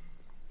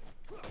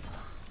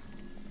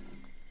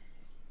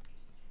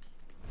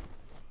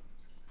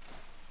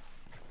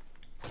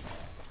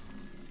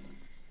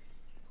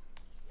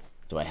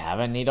 Do I have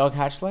a Nidhogg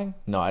hatchling?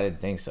 No, I didn't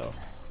think so.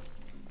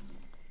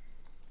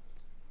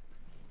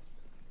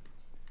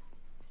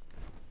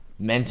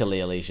 Mentally,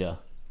 Alicia.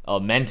 Oh,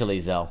 mentally,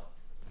 Zell.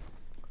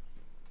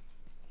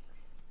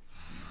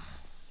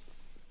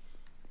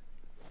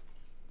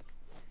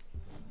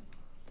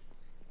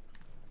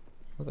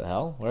 What the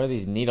hell? Where are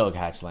these Nidhogg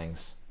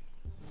hatchlings?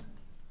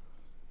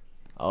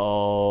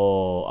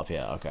 Oh, up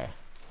here, okay.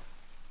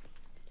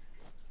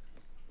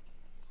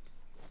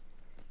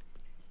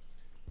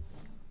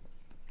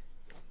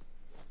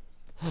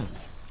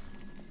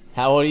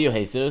 How old are you,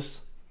 Jesus?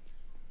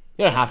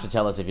 You don't have to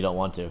tell us if you don't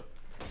want to.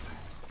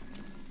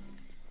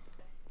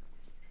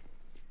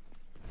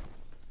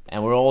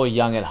 And we're all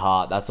young at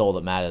heart, that's all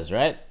that matters,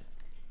 right?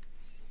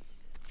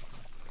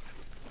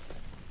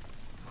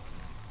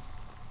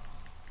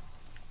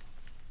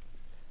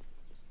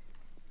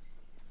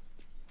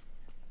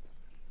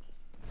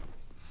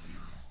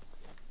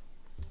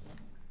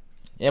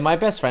 Yeah, my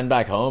best friend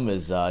back home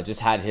is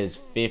just had his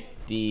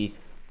 50th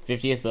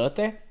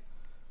birthday.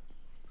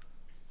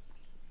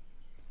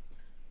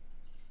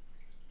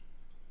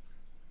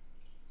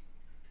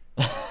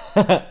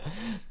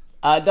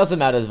 It doesn't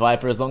matter as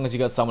Viper as long as you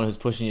got someone who's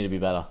pushing you to be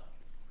better.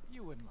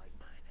 You wouldn't like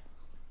mine.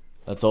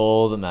 That's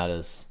all that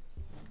matters.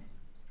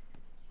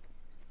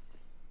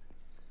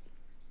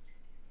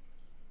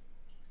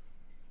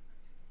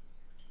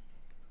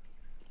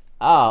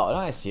 Oh,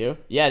 nice, you.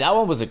 Yeah, that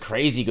one was a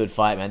crazy good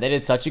fight, man. They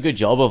did such a good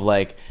job of,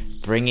 like,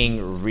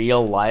 bringing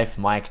real-life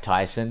Mike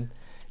Tyson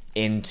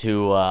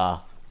into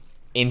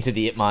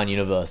the Ip Man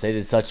universe. They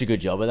did such a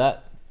good job of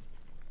that.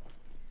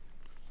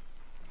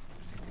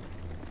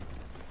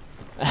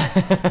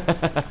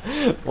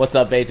 What's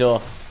up,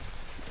 Baitor?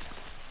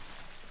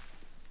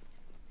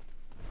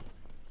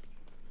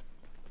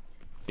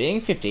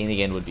 Being 15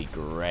 again would be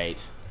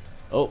great.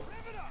 Oh.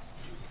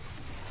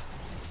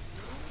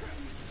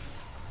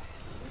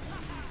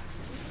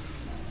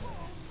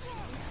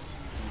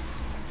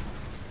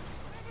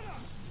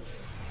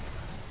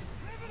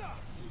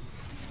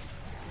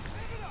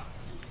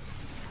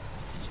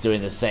 Just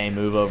doing the same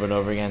move over and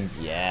over again.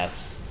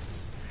 Yes.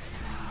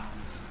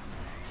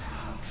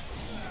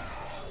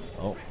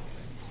 Oh.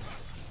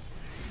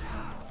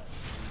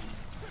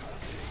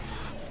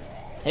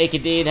 Hey,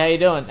 Kadid, how you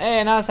doing?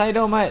 Hey, Nas, how you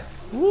doing, mate?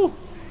 Woo.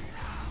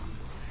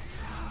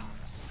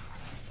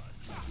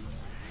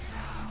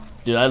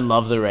 Dude, I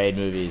love the Raid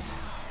movies.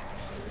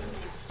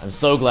 I'm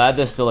so glad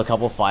there's still a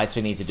couple fights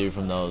we need to do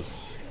from those.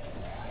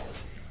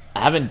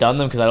 I haven't done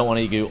them because I don't want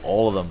to do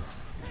all of them.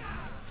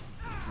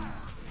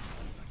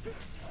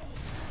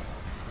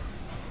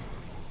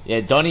 Yeah,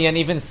 Donnie Yen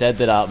even said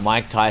that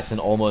Mike Tyson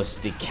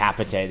almost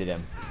decapitated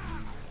him.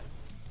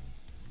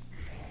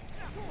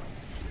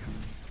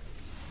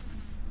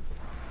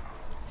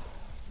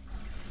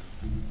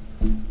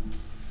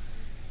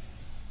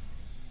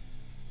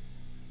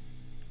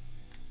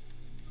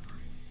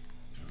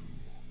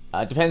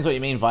 Depends what you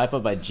mean, Viper,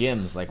 by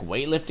gyms. Like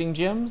weightlifting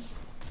gyms?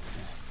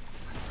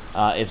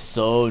 If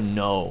so,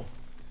 no.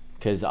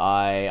 Because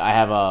I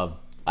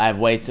have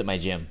weights at my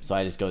gym, so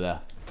I just go there.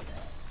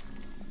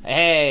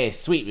 Hey,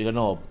 sweet, we got an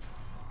orb.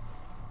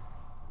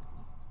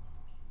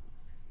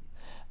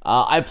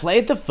 I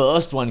played the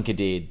first one,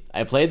 Kadid.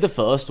 I played the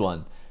first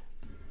one.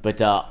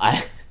 But,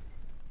 I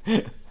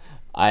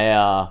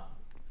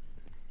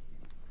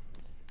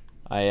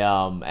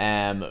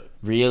am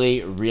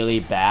really, really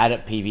bad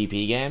at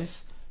PvP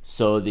games.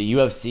 So the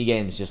UFC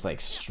games just like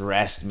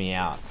stressed me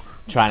out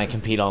trying to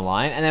compete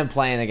online, and then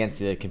playing against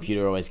the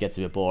computer always gets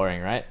a bit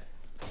boring, right?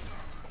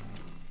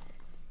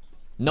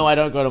 No, I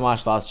don't go to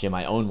martial arts gym.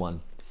 I own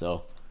one,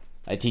 so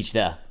I teach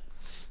there.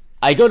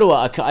 I go to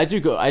I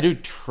do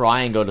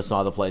try and go to some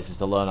other places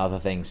to learn other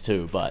things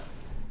too, but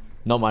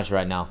not much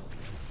right now.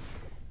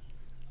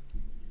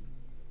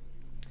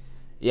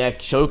 Yeah,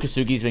 Sho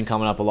Kosugi's been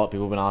coming up a lot.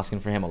 People have been asking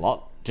for him a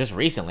lot, just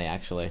recently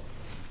actually.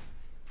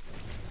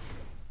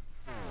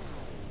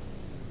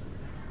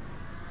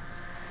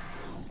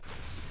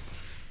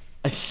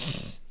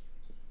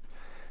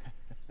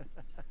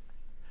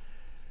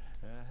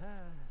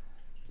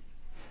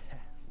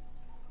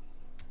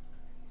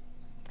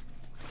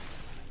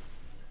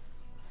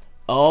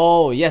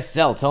 Oh, yes,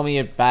 Zell, tell me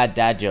a bad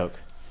dad joke.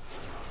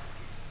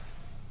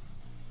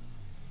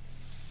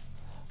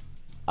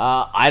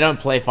 I don't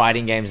play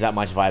fighting games that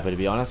much, Viper, to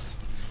be honest.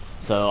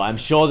 So I'm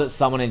sure that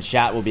someone in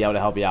chat will be able to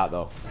help you out,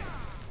 though.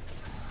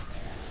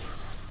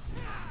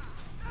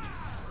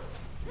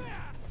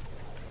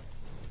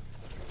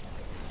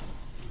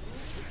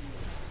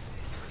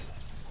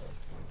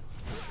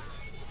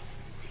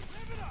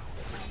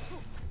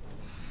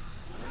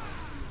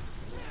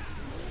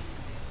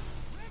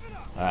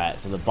 Alright,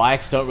 so the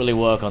bikes don't really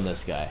work on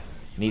this guy.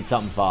 Need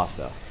something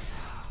faster.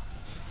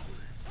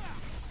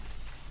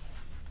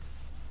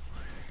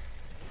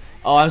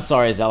 Oh, I'm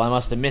sorry, Zell. I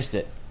must have missed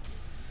it.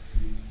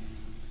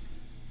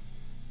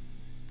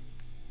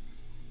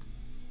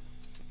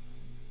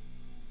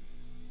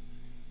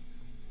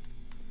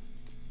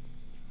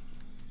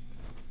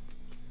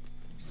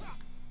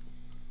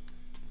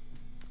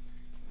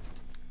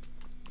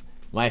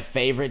 My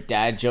favorite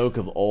dad joke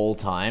of all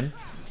time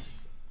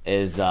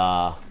is,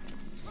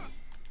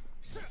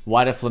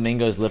 why do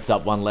flamingos lift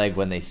up one leg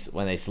when they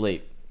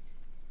sleep?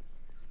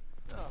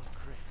 Oh,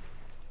 great.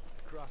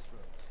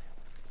 Crossroads.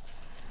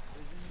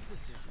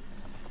 Decisions.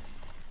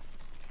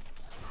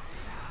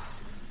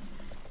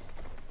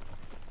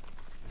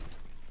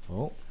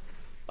 Oh.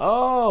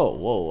 Oh,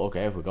 whoa,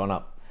 okay, we're going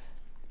up.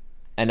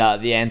 And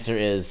the answer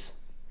is,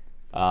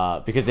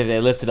 because if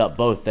they lifted up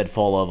both, they'd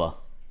fall over.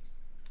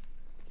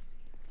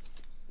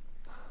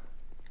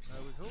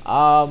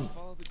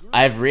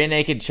 I've rear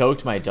naked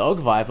choked my dog,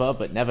 Viper,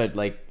 but never,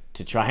 like,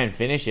 to try and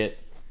finish it.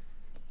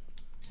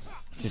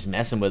 Just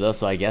messing with her,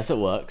 so I guess it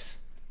works.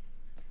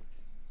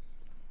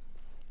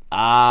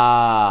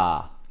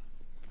 Ah.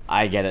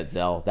 I get it,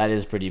 Zell. That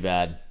is pretty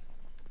bad.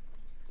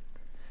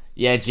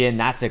 Yeah, Jin,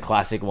 that's a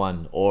classic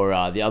one.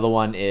 Or, the other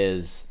one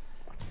is,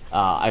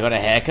 I got a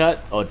haircut.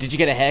 Oh, did you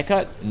get a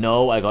haircut?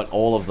 No, I got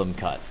all of them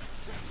cut.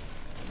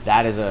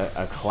 That is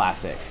a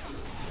classic.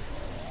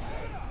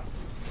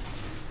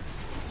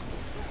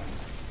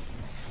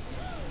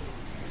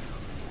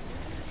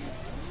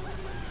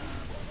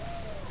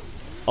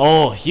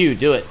 Oh, Hugh,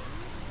 do it.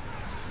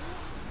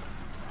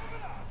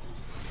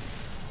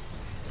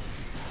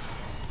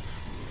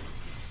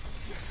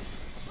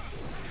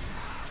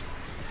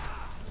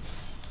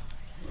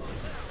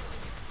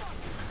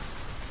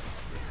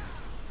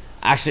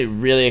 Actually,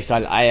 really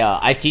excited.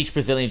 I teach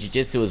Brazilian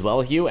Jiu-Jitsu as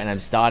well, Hugh, and I'm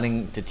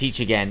starting to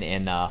teach again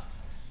in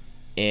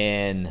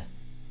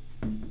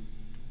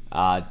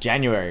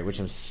January, which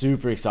I'm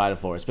super excited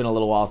for. It's been a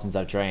little while since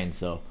I've trained,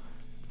 so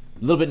a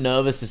little bit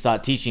nervous to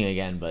start teaching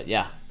again, but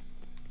yeah.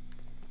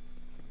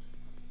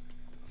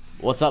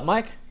 What's up,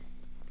 Mike?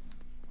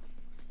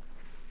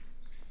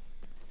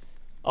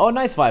 Oh,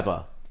 nice,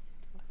 Viper.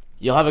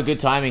 You'll have a good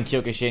time in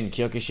Kyokushin.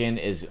 Kyokushin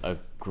is a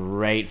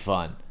great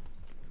fun.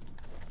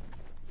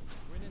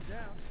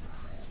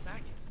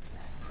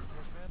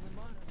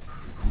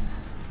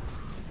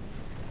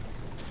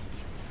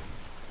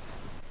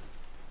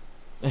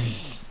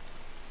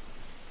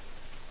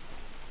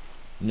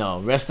 No,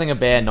 wrestling a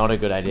bear, not a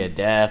good idea,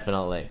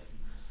 definitely.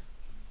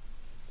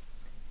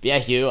 But yeah,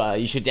 Hugh,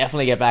 you should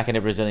definitely get back into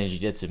Brazilian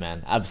Jiu-Jitsu,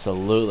 man.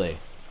 Absolutely.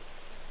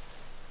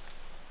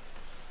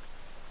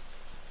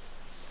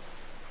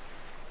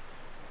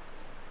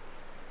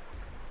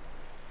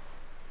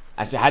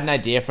 Actually, I had an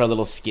idea for a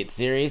little skit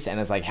series, and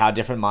it's like how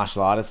different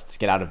martial artists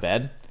get out of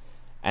bed.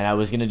 And I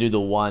was gonna do the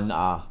one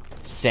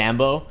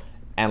Sambo,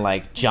 and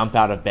like jump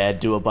out of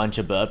bed, do a bunch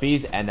of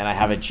burpees, and then I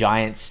have a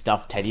giant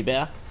stuffed teddy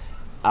bear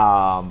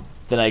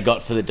that I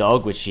got for the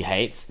dog, which she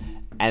hates,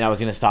 and I was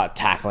gonna start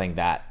tackling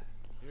that.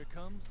 Here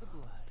comes the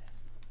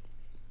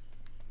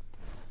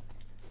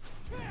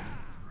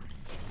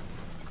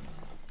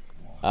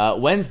blood.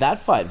 When's that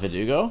fight,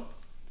 Verdugo?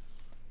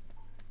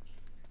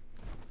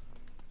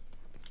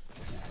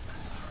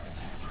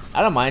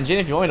 I don't mind, Jen.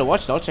 If you want me to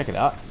watch it, I'll check it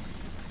out.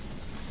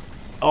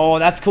 Oh,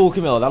 that's cool,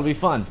 Camilla. That'll be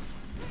fun.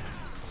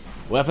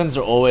 Weapons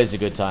are always a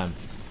good time.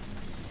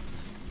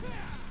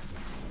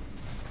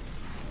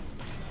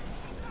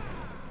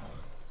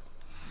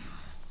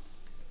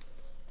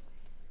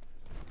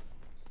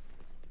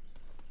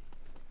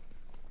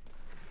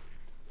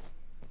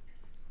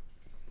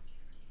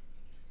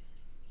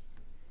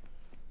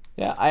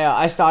 Yeah,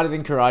 I started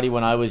in karate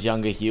when I was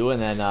younger, Hugh,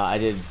 and then I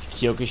did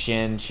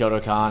Kyokushin,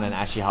 Shotokan, and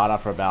Ashihara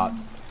for about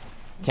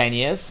 10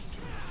 years.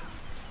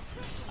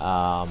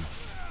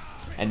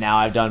 And now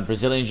I've done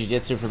Brazilian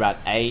Jiu-Jitsu for about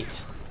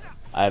 8.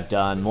 I've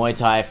done Muay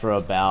Thai for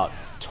about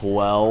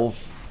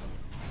 12.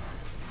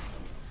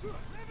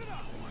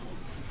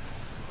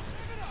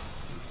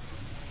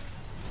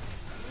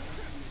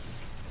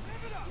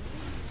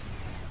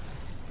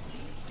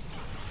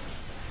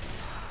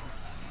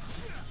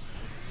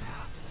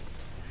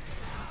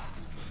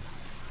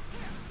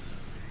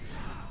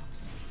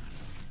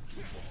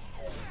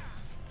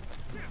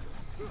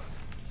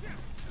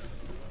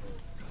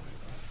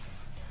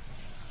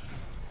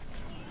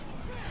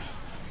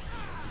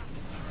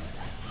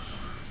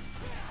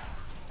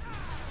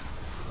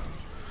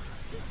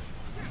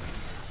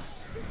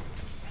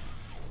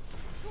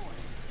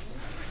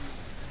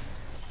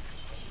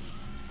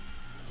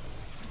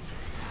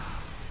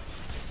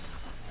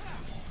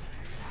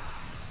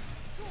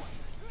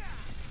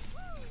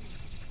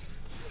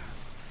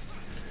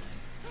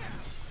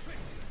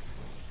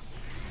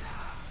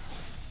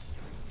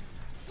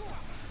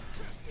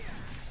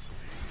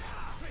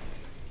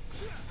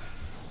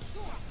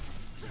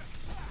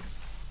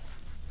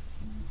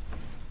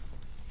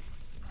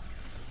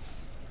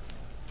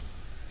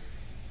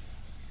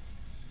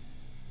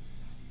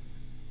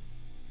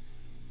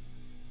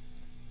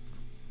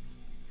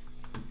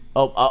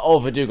 Oh,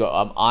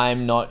 Verdugo,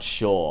 I'm not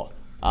sure.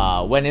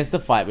 When is the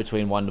fight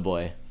between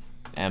Wonderboy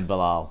and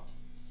Bilal?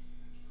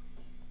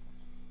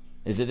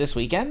 Is it this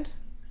weekend?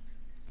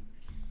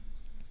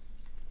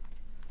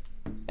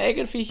 Hey,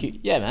 good for you.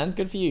 Yeah, man,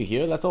 good for you,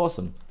 Hugh. That's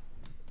awesome.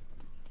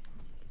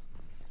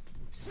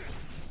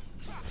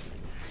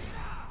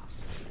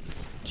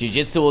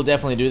 Jiu-Jitsu will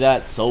definitely do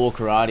that. So will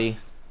karate.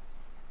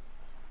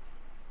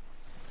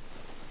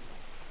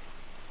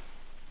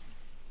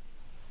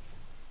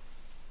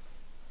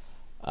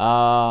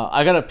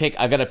 I gotta pick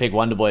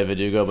Wonderboy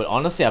Verdugo, but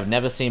honestly, I've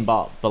never seen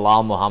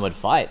Bilal Muhammad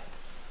fight,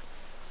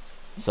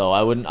 so I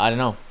don't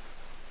know.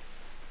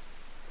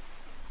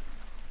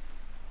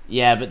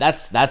 Yeah, but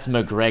that's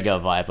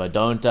McGregor, Viper.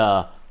 Don't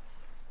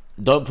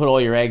put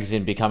all your eggs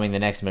in becoming the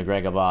next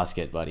McGregor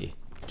basket, buddy.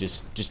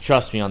 Just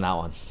trust me on that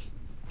one.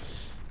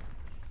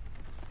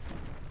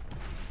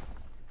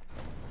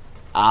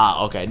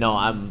 Okay. No,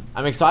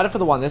 I'm excited for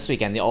the one this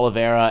weekend, the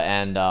Oliveira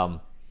and I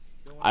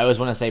always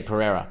want to say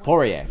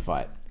Poirier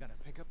fight.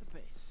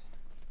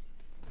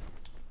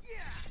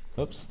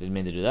 Oops, didn't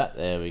mean to do that.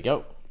 There we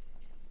go.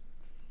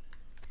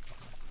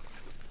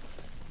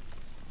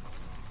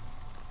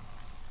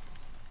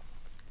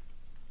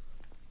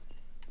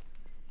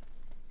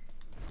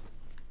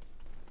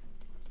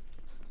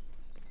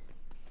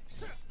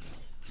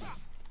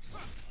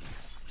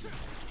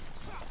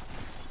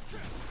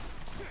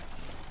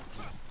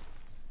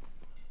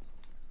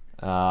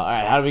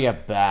 Alright, how do we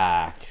get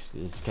back?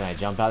 Can I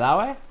jump out that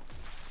way?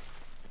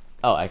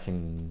 Oh, I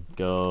can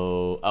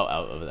go... Oh,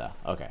 out over there.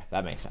 Okay,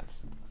 that makes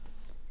sense.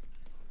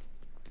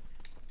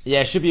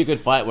 Yeah, it should be a good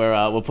fight.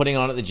 We're putting it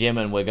on at the gym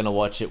and we're going to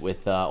watch it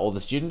with all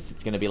the students.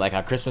 It's going to be like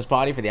our Christmas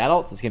party for the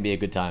adults. It's going to be a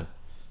good time.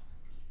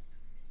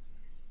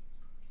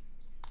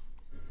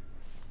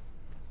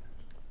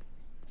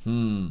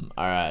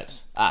 Alright.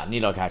 Ah,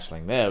 Nidhogg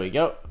hatchling. There we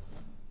go.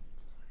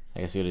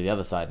 I guess we go to the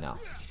other side now.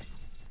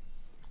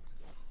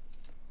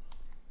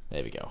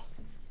 There we go.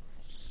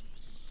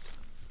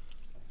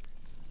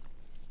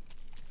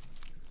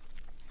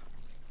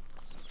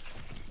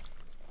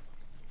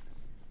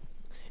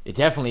 It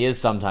definitely is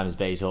sometimes,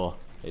 Baitor.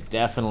 It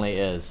definitely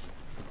is.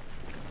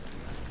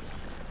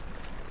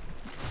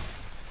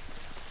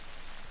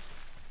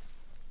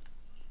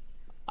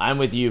 I'm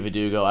with you,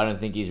 Verdugo. I don't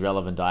think he's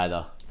relevant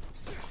either.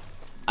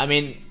 I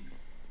mean,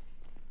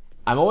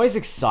 I'm always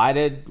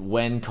excited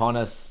when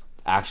Connor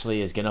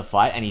actually is gonna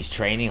fight and he's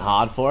training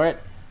hard for it.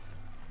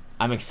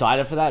 I'm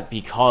excited for that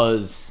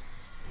because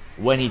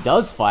when he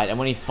does fight and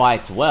when he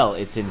fights well,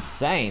 it's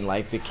insane.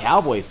 Like, the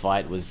cowboy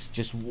fight was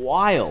just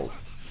wild.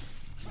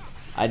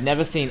 I'd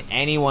never seen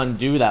anyone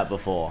do that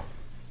before.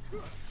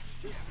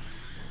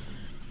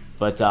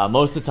 But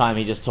most of the time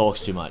he just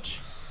talks too much.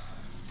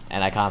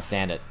 And I can't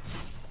stand it.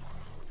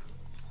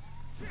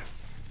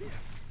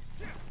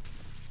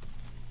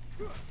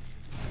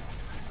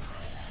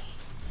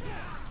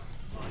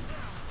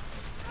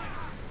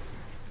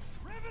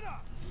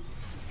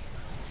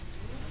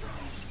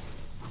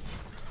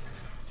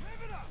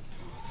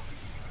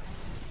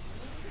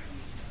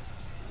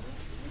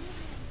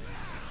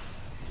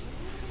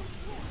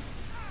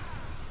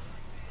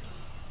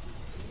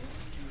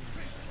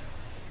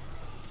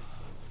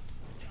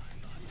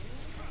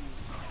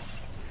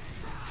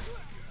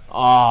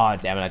 Oh,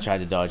 damn it, I tried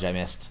to dodge, I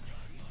missed.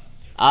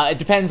 It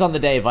depends on the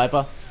day,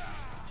 Viper.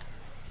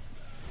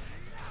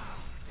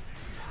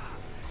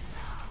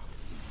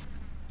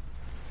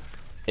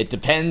 It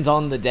depends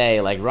on the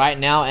day. Like, right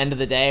now, end of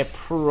the day,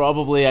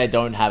 probably I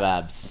don't have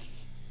abs.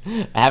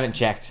 I haven't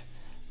checked.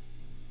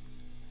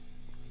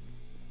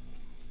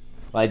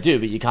 Well, I do,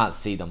 but you can't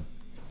see them.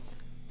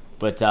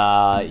 But,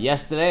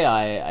 yesterday,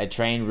 I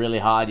trained really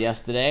hard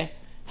yesterday.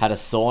 Had a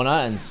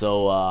sauna, and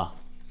so,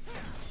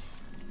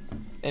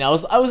 and I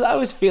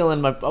was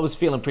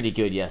feeling pretty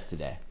good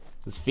yesterday.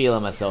 I was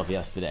feeling myself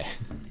yesterday.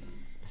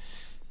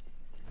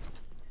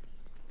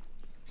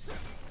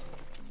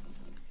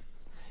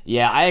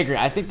 Yeah, I agree.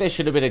 I think there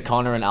should have been a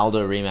Connor and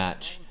Aldo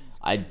rematch.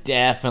 I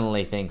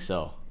definitely think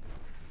so.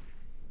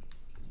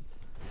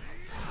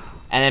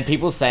 And then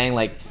people saying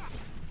like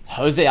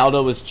Jose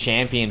Aldo was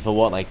champion for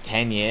what, like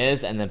 10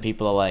 years, and then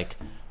people are like,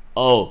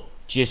 "Oh,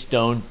 just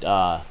don't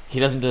he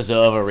doesn't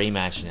deserve a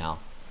rematch now."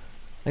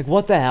 Like,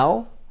 what the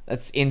hell?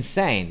 That's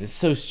insane. It's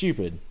so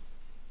stupid.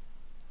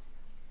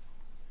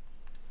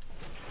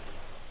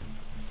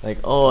 Like,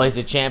 oh, he's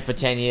a champ for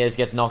 10 years,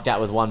 gets knocked out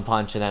with one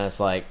punch, and then it's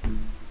like,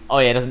 oh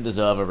yeah, doesn't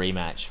deserve a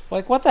rematch.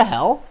 Like, what the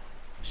hell?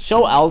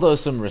 Show Aldo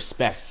some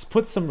respect.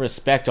 Put some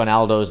respect on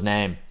Aldo's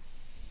name.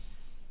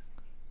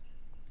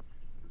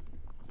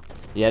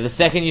 Yeah, the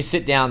second you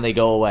sit down, they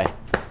go away.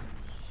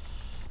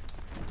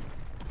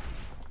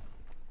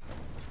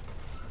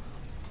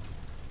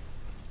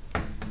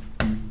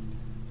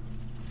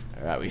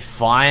 Alright, we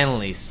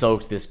finally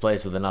soaked this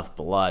place with enough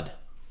blood.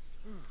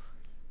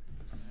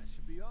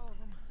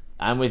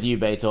 I'm with you,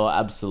 Baitor.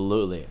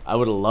 Absolutely. I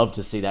would have loved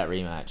to see that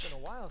rematch. It's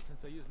been a while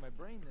since I used my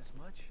brain this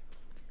much.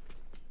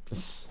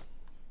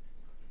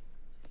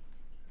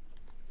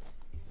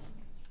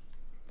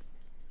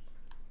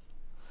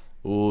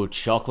 Ooh,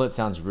 chocolate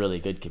sounds really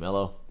good,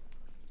 Camillo.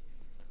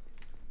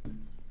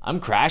 I'm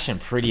crashing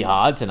pretty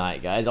hard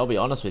tonight, guys. I'll be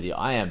honest with you.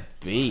 I am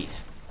beat.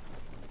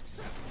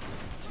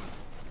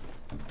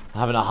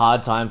 Having a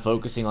hard time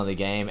focusing on the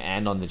game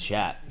and on the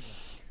chat.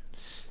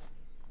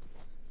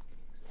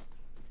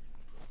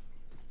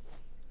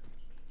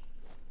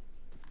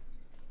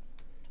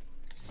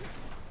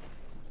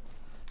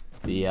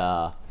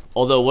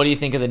 Although, what do you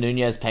think of the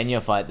Nunez Pena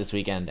fight this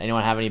weekend?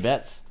 Anyone have any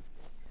bets?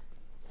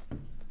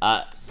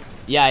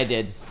 Yeah, I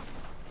did.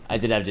 I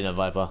did have dinner,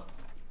 Viper.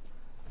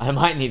 I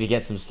might need to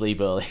get some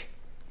sleep early.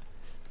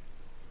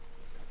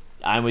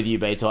 I'm with you,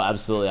 Baitor.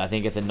 Absolutely. I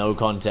think it's a no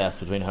contest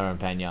between her and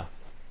Pena.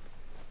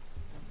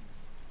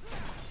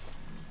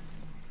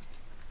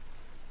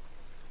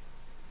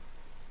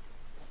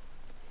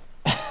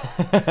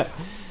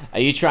 Are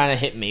you trying to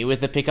hit me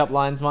with the pickup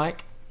lines,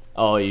 Mike?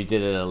 Oh, you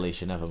did it,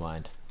 Alicia. Never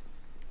mind.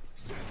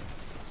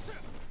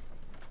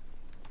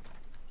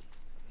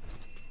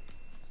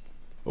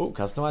 Oh,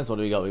 customize. What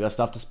do we got? We got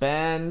stuff to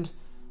spend?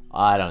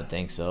 I don't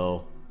think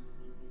so.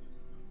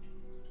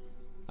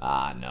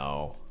 Ah,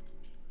 no.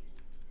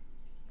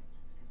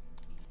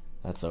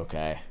 That's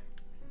okay.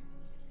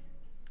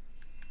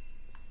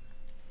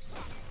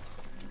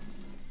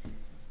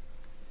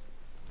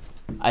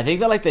 I think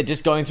that like they're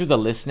just going through the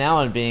list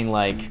now and being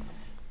like,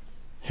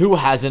 who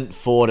hasn't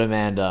fought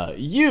Amanda?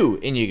 You,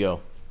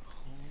 Inigo.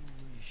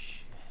 Holy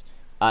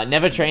shit.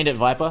 Never trained at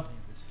Viper.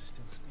 This is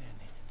still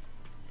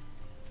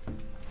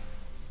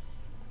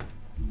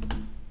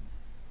standing.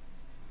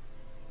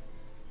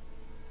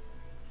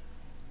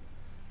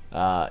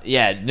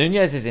 yeah,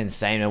 Nunez is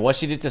insane, and what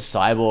she did to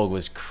Cyborg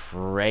was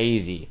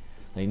crazy.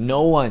 Like,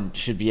 no one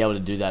should be able to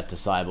do that to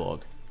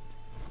Cyborg.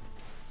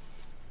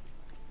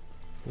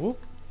 Whoop.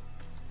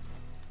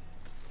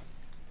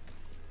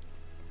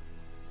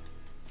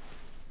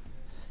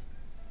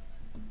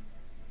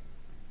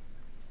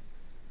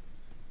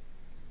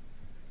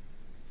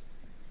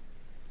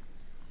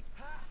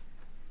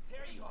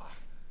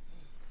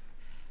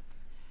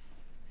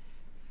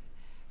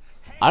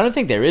 I don't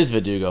think there is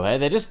Verdugo, hey?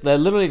 They're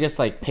literally just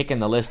like picking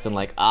the list and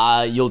like,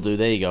 you'll do,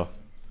 there you go.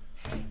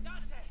 The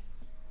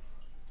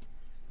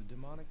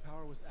demonic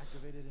power was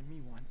activated in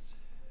me once.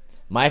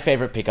 My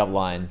favorite pickup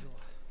line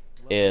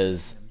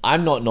is,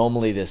 I'm not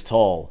normally this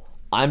tall.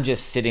 I'm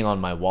just sitting on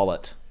my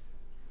wallet.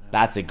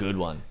 That's a good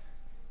one.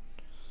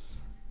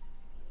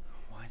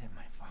 Why did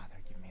my father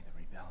give me the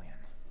rebellion?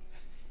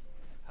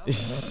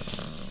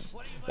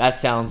 That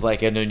sounds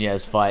like a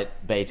Nunez fight,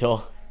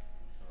 Beto.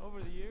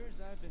 Over the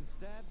years, I've been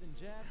stabbed and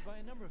jabbed by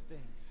a number of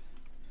things.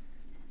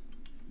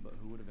 But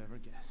who would have ever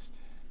guessed?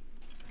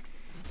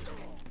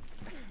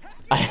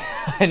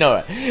 I know,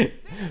 right?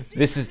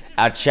 This is,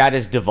 our chat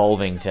is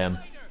devolving, Tim.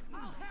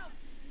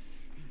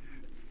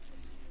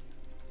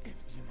 If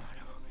the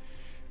Yamato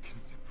can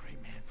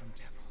separate man from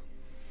devil,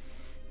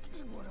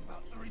 then what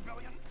about the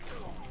rebellion?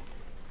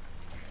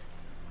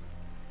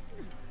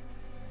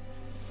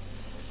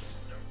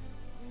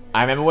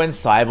 I remember when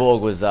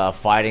Cyborg was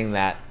fighting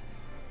that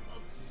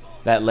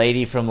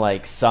lady from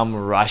like some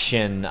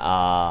Russian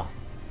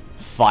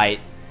fight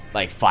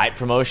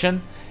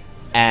promotion,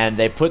 and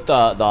they put the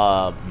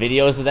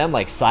videos of them,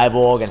 like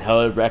Cyborg and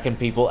her wrecking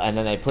people, and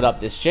then they put up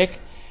this chick,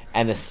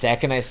 and the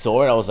second I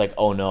saw it, I was like,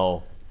 oh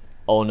no,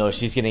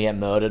 she's gonna get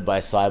murdered by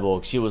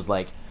Cyborg. She was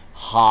like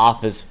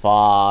half as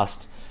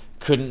fast,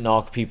 couldn't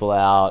knock people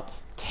out,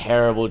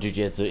 terrible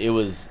jiu-jitsu.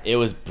 It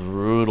was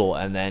brutal,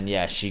 and then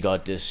yeah, she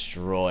got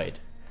destroyed.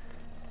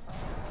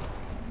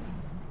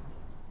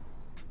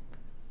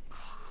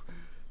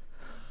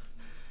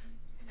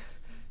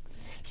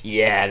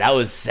 Yeah, that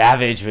was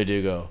savage,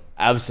 Verdugo.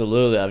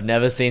 Absolutely. I've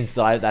never seen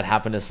that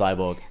happen to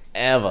Cyborg.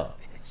 Ever.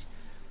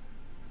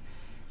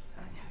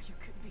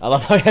 I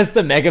love how he has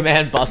the Mega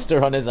Man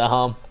Buster on his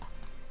arm.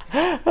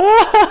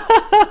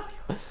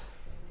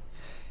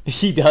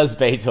 He does,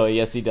 Beto.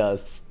 Yes, he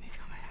does.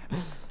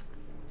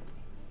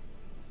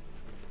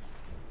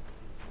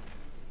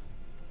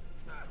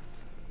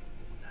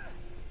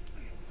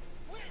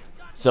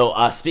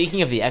 So,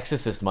 speaking of The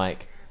Exorcist,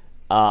 Mike,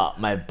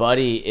 my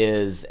buddy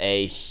is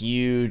a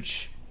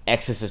huge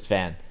Exorcist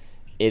fan.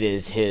 It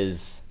is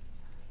his,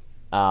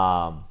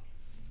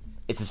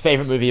 it's his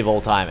favorite movie of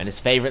all time, and his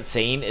favorite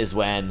scene is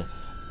when,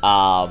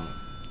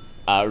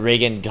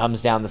 Regan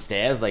comes down the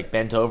stairs, like,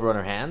 bent over on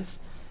her hands,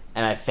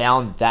 and I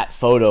found that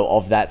photo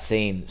of that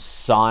scene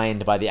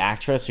signed by the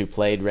actress who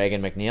played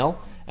Regan McNeil,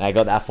 and I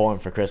got that for him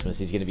for Christmas.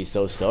 He's gonna be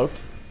so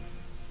stoked.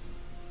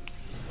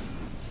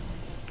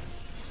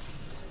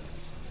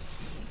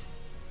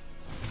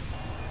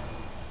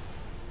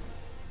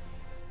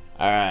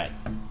 Alright.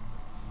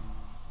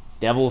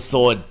 Devil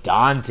Sword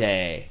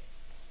Dante.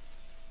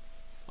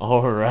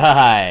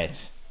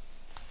 Alright.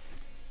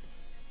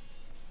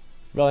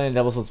 Brilliant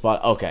Devil Sword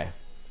spot. Okay.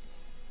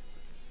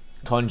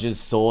 Conjures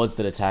swords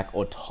that attack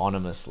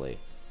autonomously.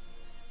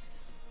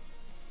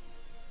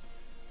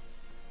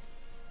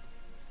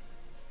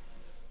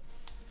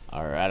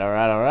 Alright,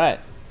 alright, alright.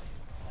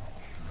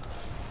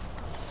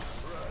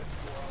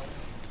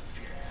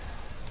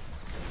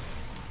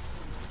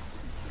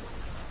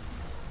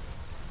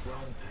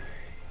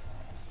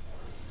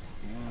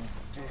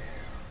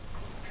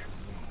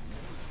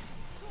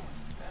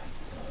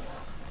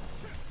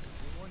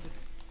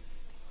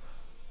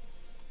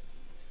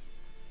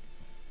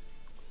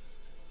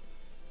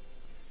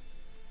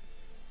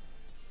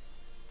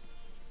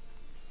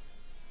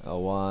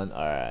 One.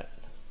 All right.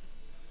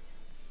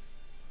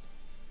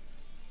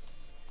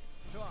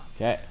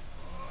 Okay.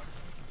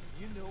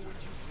 You know what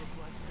you look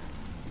like.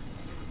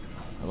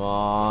 Come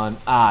on.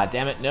 Ah,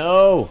 damn it.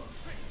 No.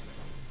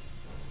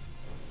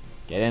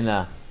 Get in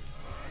there.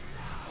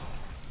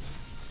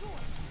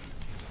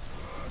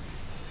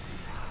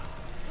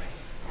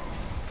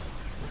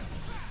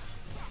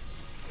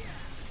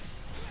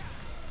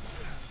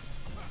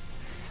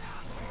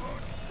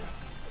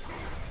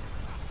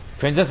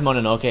 Princess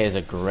Mononoke is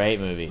a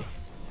great movie.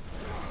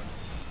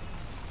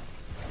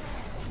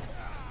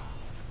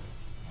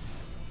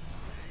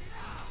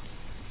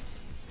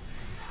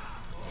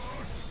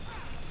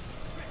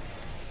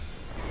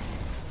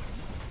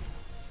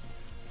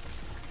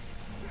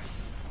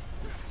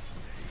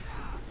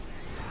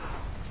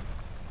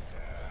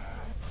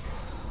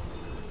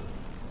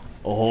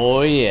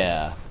 Oh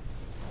yeah.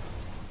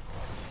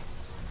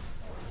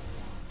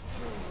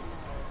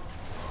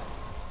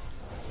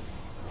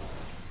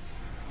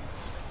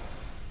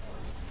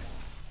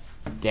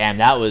 Damn,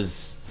 that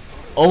was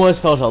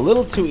almost felt a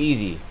little too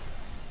easy.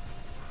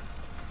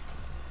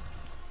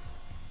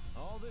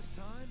 All this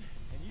time,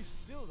 and you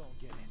still don't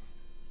get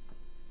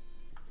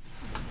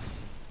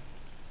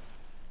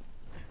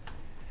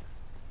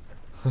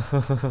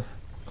it.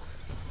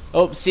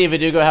 Oh, see if I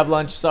do go have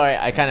lunch. Sorry,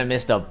 I kind of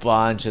missed a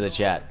bunch of the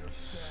chat.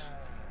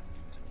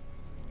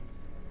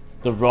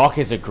 The Rock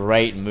is a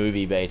great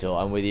movie,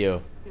 Beto. I'm with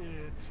you. It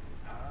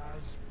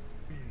has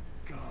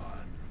begun.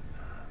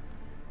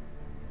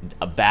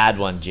 A bad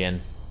one,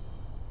 Jin.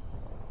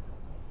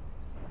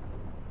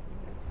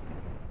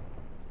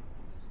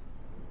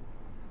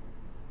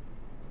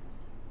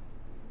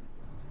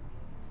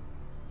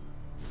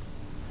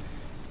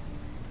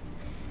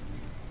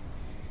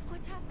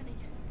 What's happening?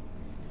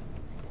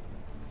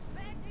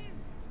 Bad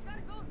news!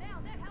 Gotta go now.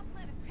 That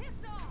houseplant is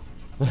pissed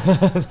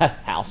off.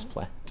 That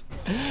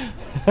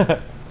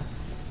houseplant.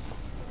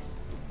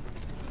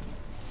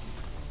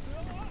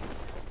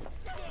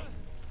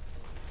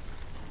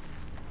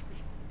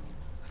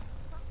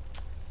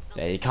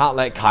 Yeah, you can't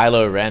let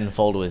Kylo Ren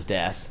fall to his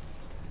death.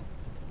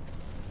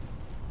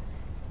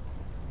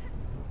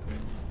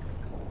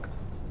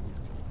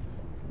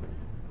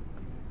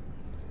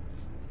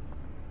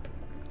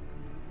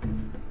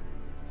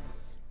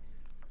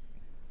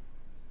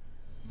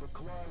 The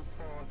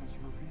Qliphoth is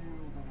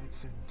revealed in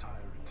its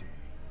entirety.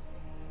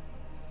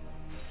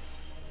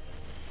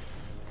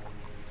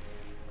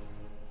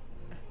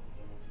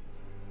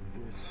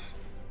 This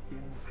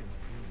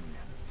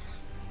inconvenience.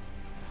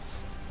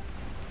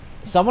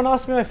 Someone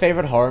asked me my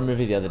favorite horror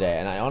movie the other day,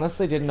 and I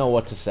honestly didn't know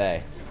what to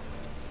say.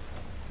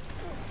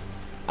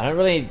 I don't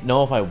really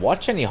know if I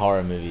watch any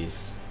horror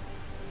movies.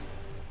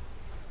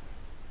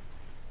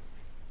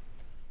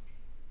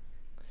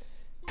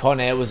 Con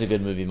Air was a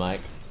good movie,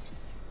 Mike.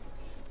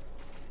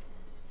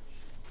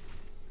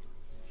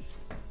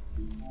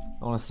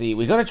 I want to see.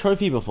 We got a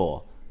trophy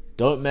before.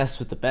 Don't mess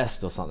with the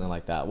best or something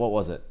like that. What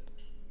was it?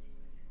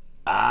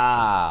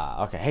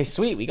 Ah, okay. Hey,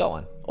 sweet, we got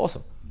one.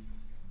 Awesome.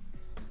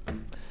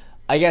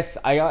 I guess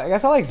I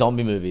like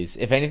zombie movies.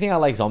 If anything, I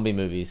like zombie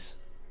movies.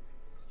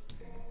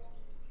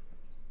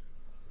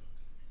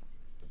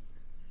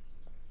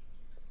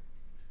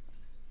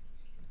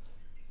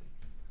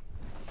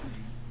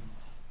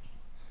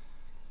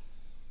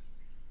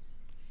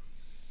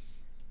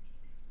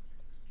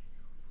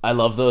 I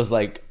love those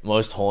like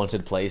most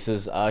haunted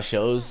places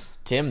shows,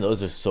 Tim.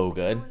 Those are so No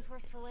good. one's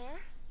worse for wear.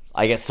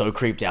 I get so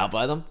creeped out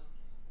by them.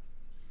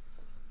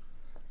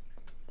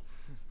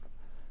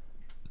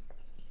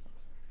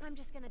 I'm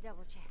just gonna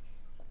double check.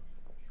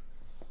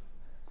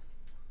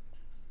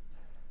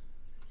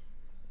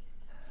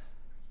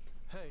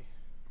 Hey,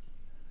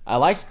 I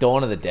liked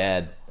Dawn of the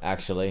Dead,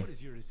 actually. what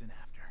is Urizen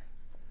after?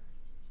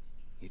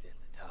 He's at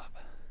the top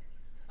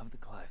of the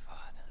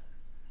Qliphoth.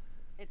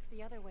 It's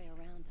the other way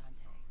around, Dante.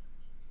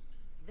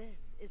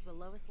 This is the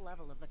lowest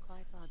level of the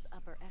Qliphoth's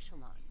upper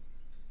echelon.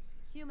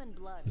 Human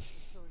blood is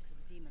the source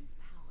of demon's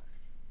power.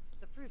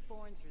 The fruit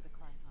born through the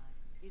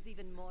Qliphoth is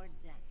even more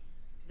dense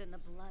than the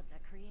blood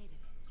that created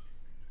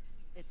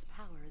it. Its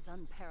power is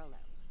unparalleled.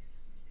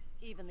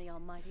 Even the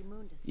almighty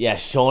Mundus. Yeah,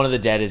 Shaun of the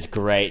Dead is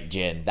great,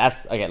 Jin.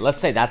 That's okay. Let's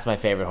say that's my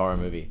favorite horror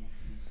movie.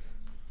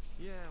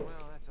 Yeah, well,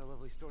 that's a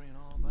lovely story and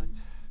all, but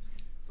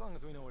as long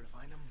as we know where to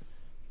find him.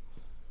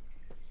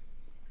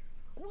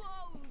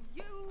 Whoa,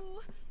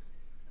 you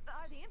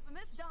are the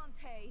infamous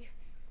Dante.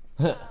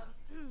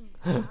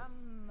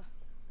 I'm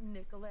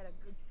Nicoletta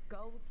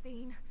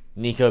Goldstein.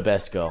 Nico,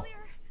 best girl. Familiar?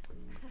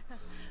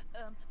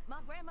 My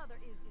grandmother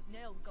is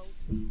Nell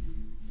Goldstein,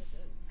 the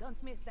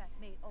gunsmith that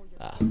made all your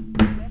Ah. guns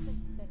and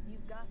weapons that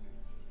you've got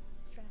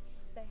strapped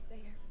back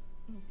there.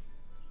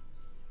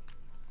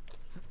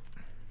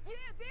 Yeah,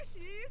 there she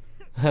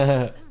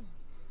is.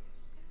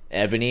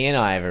 Ebony and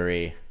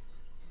Ivory.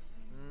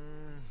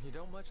 You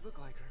don't much look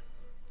like her.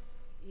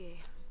 Yeah,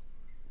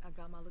 I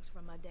got my looks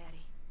from my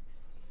daddy.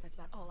 That's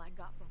about all I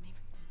got from him.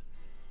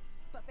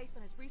 But based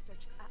on his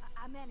research,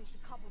 I managed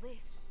to cobble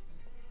this.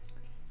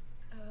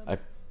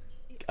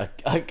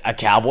 A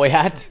cowboy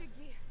hat? A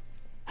gift.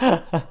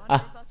 Honor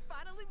of us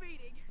finally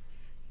meeting.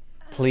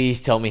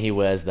 Please tell me he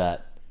wears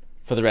that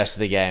for the rest of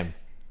the game.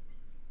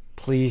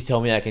 Please tell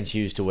me I can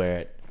choose to wear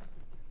it.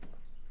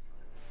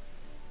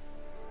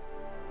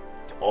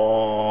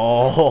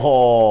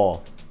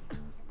 Oh.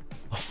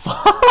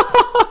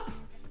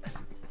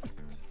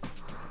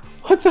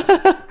 What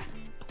the?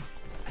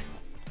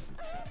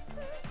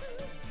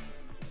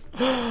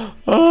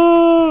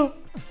 Oh.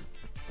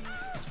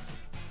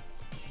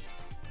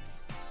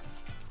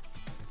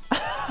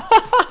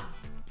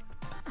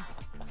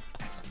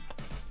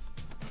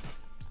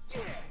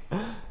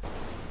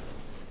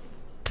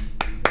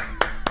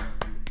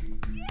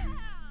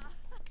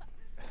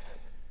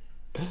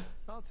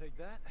 I'll take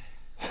that.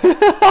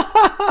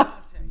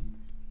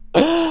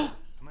 I'm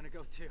gonna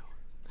go too.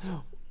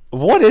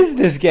 What is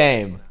this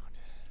game?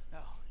 Oh,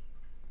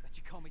 let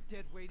you call me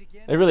dead weight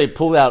again? They really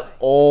pulled out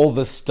all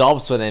the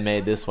stops when they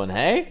made this one,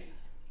 hey?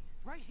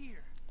 Right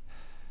here.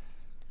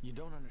 You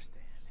don't understand.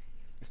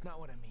 It's not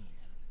what I mean.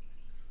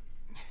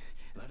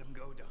 Let him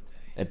go, Dante.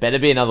 It better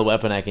be another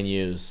weapon I can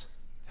use.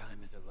 Time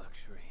is a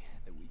luxury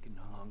that we can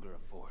no longer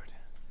afford.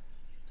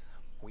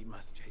 We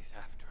must chase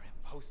after him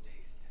post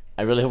haste.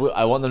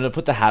 I want them to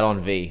put the hat on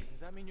V Does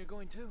that mean you're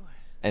going too?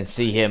 and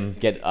see him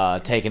get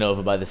taken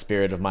over by the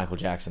spirit of Michael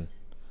Jackson.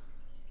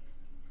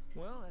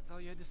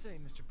 had to say,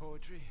 Mr.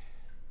 Poetry.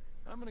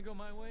 I'm gonna go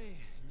my way,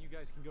 and you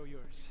guys can go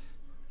yours.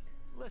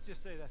 Let's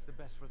just say that's the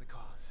best for the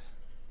cause.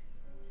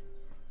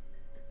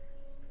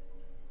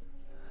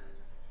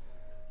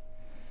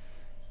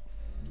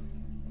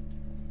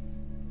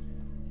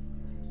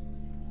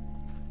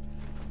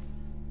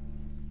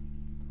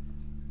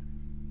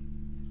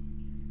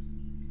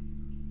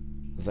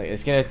 It's like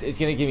it's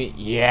gonna give me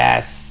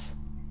yes.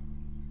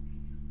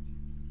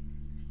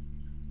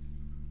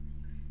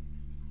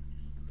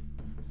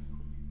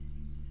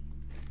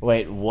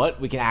 Wait,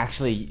 what? We can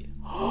actually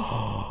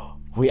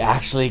we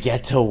actually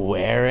get to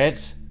wear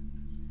it?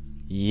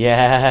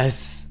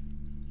 Yes.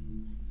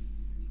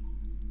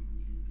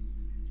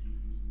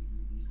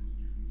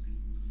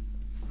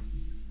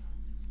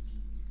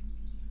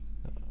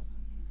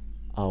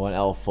 Oh, an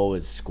L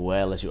forward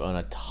square lets you earn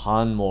a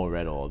ton more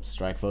red orbs.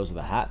 Strike foes with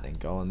a hat, then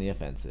go on the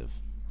offensive.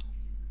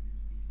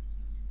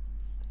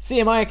 See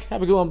you, Mike.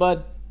 Have a good one,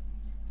 bud.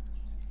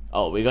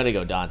 Oh, we gotta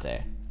go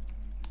Dante.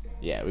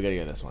 Yeah, we gotta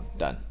go this one.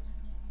 Done.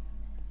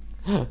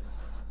 Okay,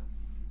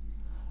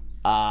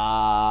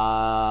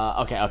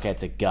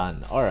 it's a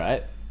gun.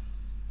 Alright.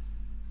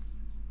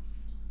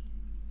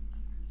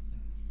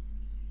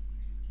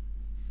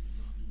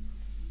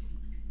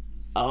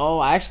 Oh,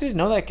 I actually didn't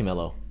know that,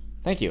 Camillo.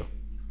 Thank you.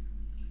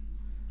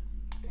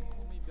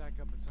 We'll meet back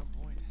up at some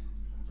point.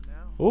 For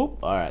now.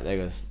 Oop, alright, there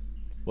goes.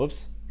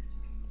 Whoops.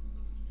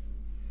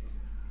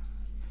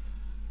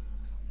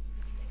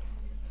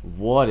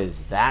 What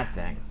is that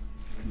thing?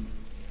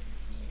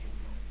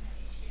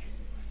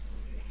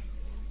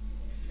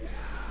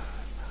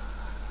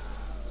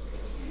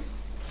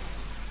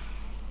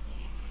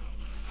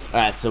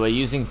 Alright, so we're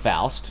using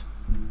Faust.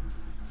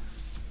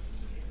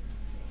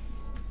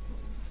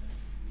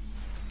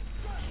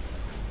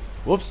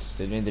 Whoops,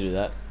 didn't mean to do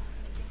that.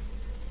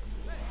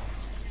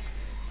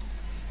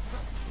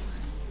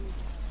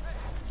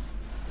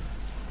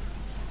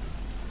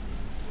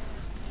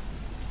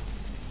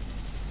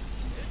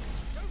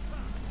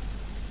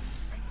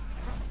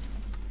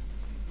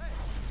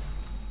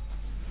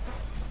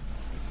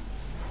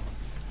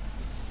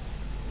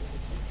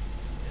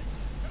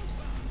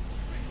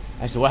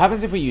 Actually, what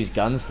happens if we use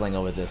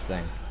Gunslinger with this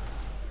thing?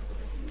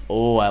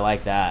 Oh, I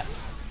like that.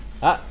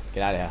 Ah,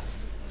 get out of here.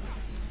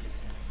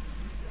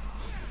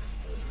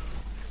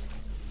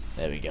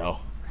 There we go.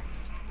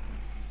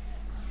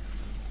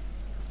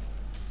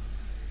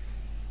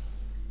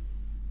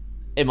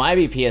 It might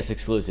be PS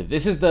exclusive.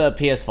 This is the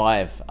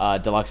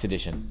PS5 Deluxe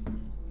Edition.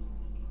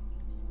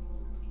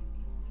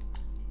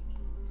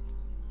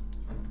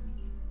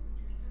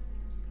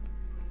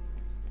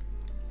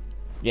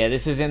 Yeah,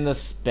 this is in the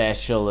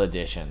Special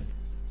Edition.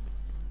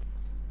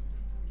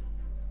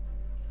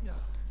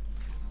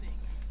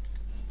 Stinks.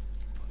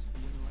 Must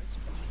be in the right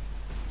spot.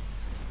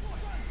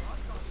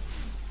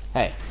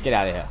 Hey, get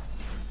out of here.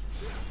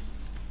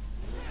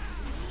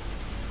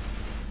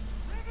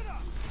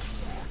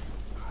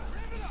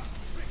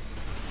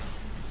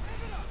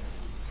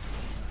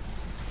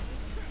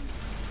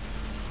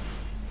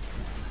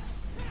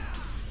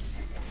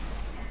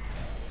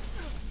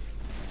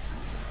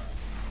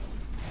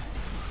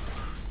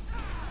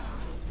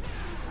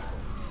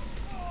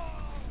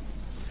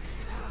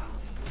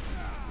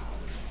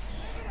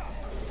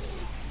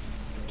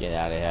 Get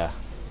out of here.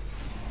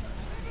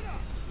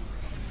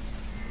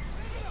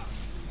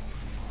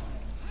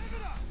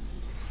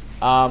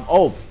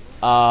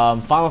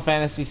 Final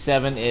Fantasy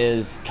VII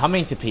is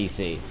coming to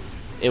PC.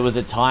 It was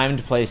a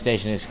timed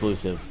PlayStation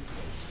exclusive.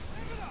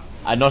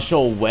 I'm not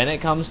sure when it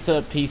comes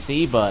to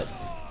PC, but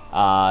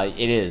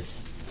it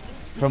is.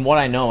 From what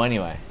I know,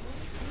 anyway.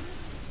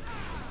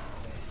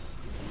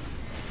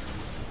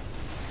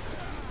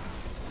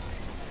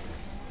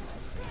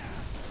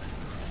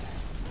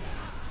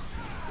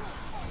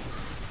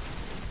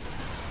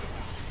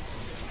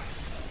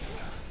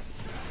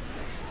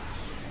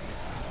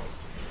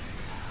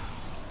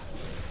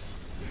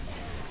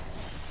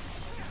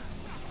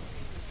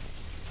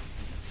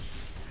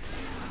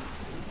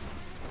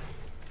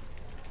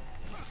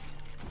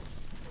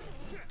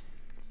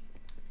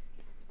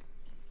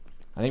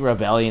 I think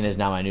Rebellion is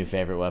now my new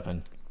favorite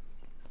weapon.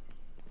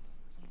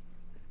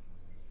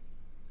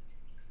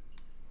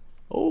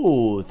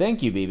 Oh,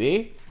 thank you,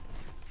 BB.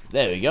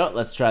 There we go.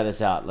 Let's try this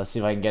out. Let's see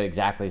if I can get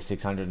exactly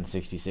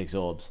 666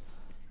 orbs.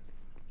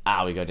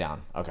 Ah, we go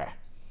down. Okay.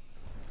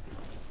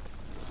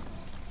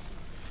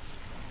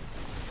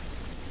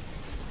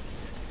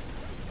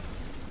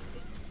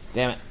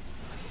 Damn it.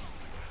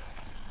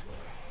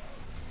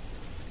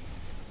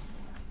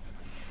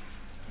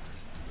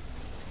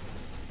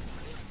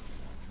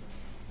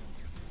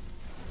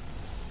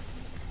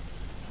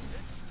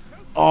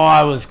 Oh,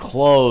 I was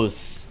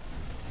close.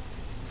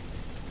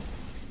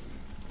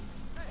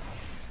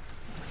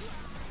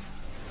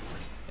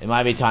 It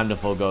might be time to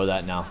forego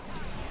that now.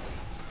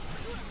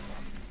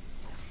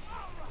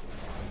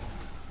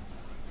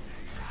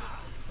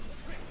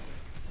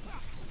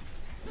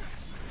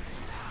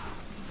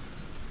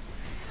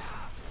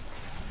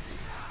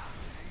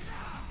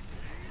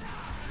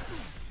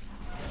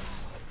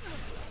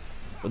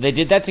 they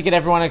did that to get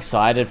everyone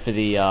excited for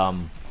the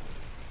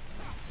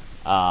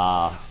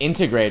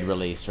Intergrade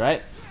release,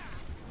 right?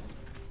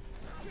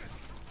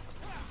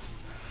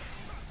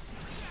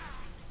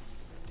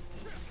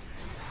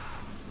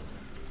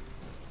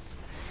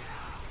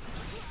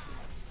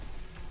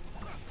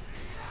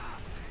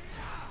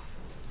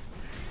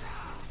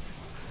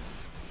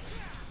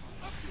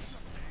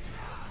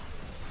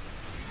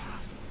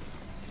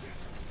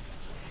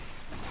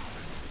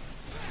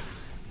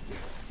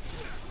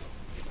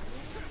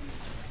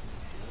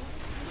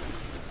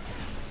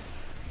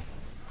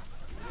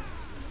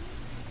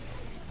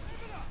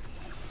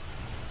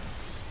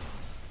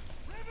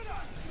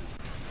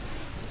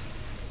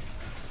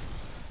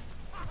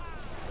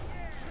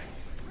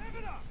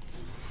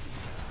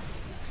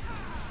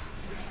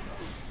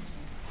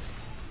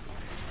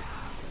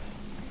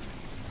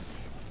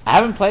 I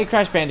haven't played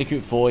Crash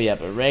Bandicoot 4 yet,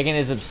 but Reagan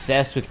is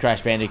obsessed with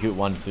Crash Bandicoot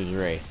 1 through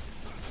 3.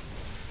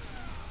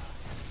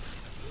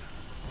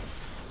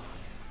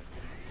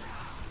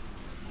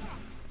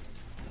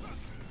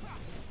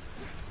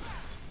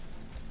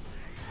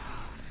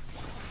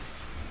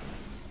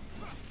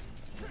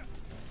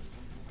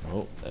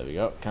 Oh, there we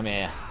go. Come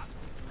here.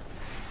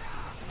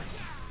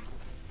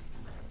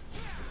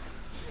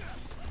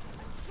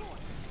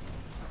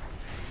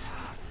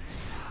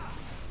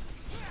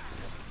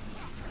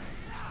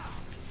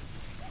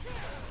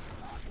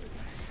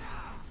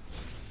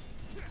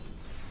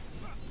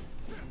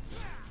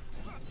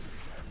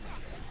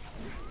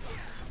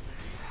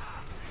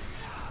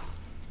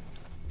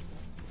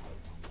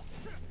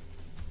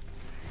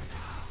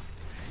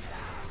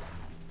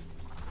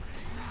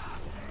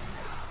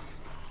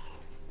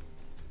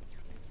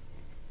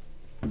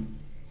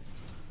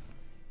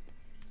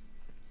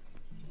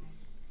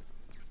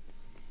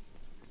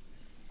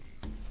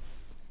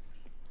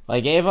 I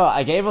gave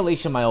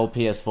Alicia my old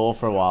PS4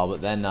 for a while, but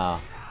then I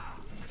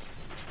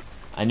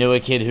knew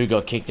a kid who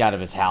got kicked out of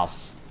his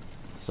house,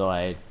 so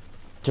I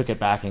took it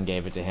back and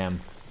gave it to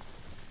him.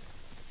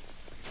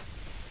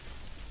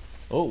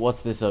 Oh,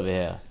 what's this over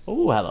here?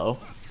 Oh, hello.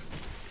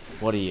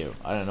 What are you?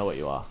 I don't know what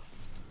you are.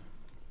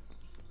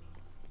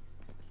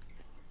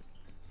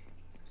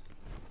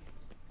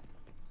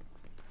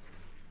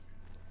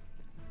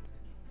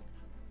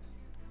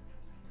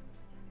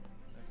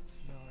 I can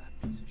smell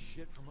that piece of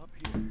shit from up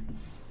here. It needs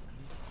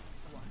to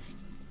be flushed.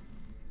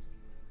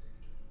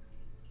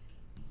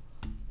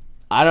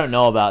 I don't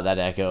know about that,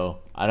 Echo.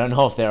 I don't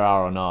know if there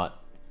are or not.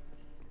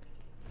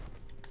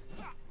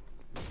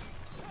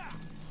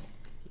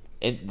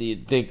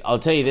 I'll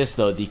tell you this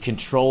though, the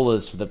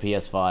controllers for the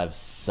PS5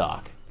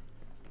 suck.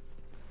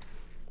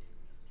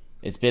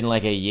 It's been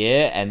like a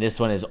year, and this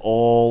one is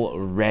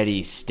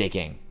already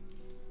sticking.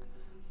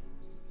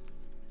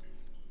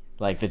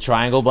 Like, the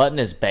triangle button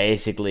is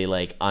basically,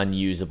 like,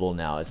 unusable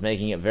now. It's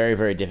making it very,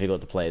 very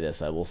difficult to play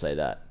this, I will say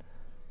that.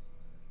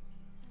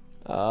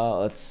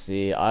 Let's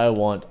see. I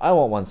want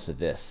ones for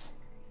this.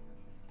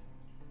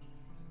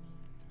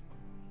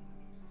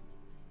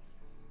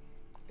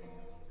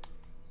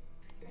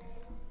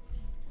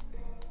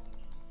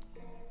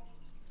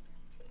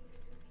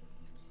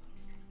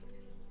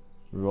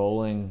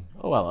 Rolling.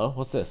 Oh, hello.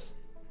 What's this?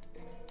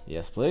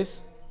 Yes,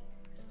 please.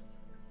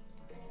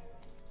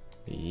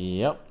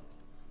 Yep.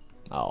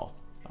 Oh,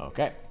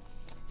 okay.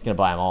 It's gonna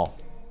buy them all.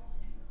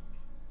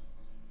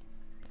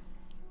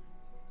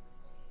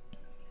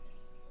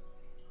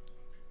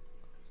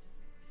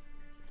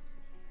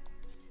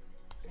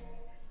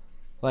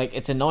 Like,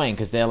 it's annoying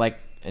because they're like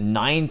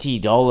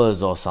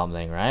 $90 or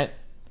something, right?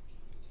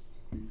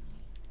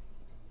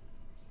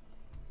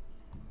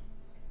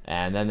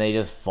 And then they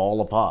just fall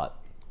apart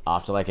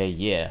after like a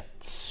year.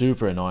 It's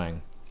super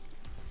annoying.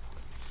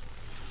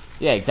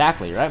 Yeah,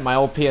 exactly, right? My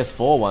old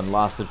PS4 one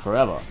lasted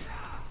forever.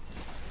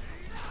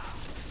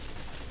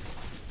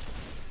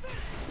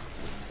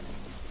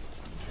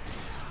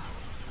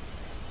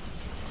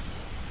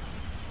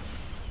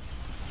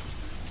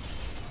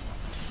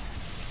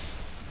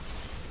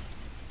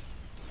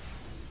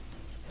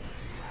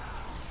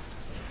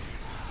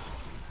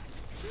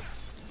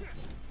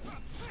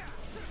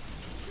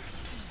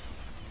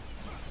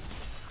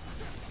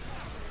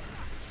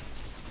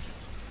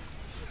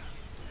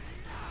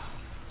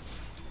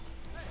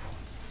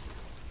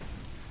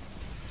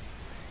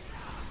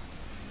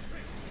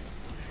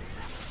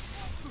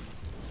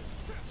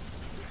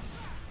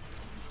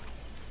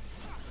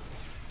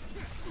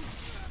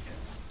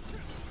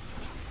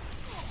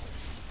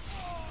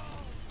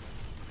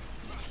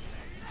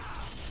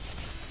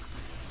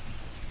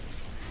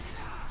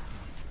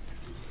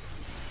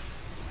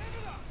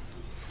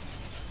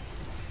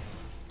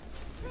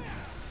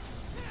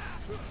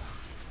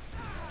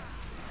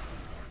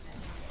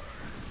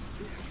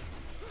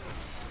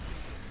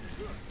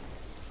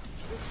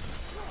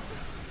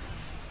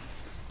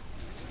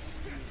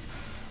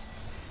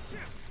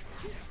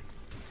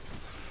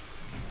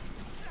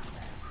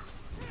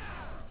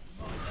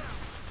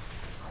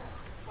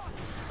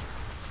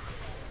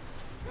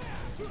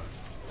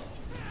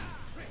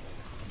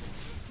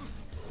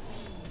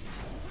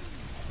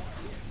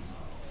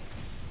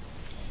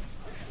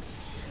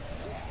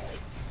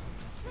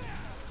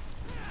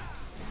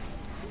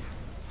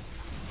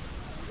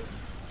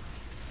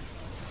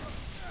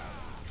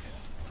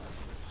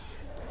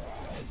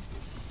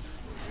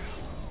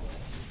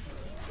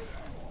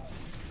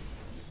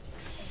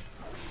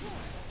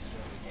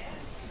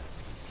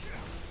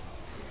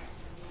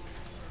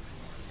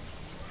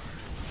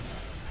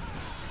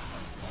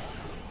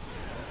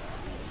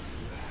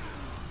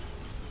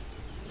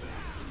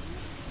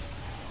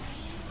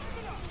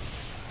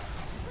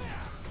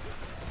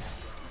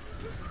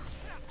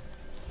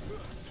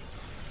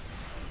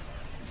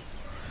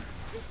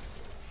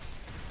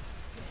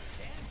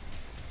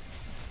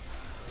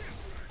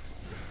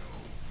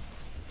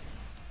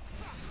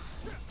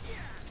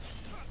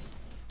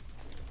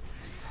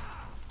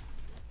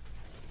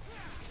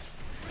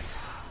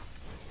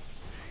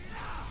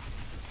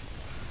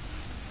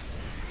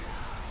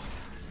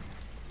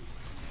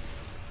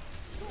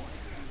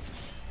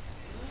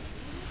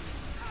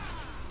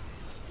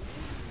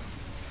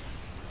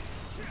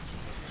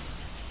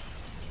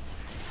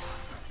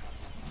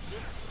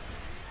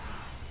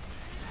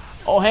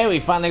 Oh, hey, we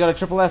finally got a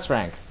triple S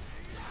rank.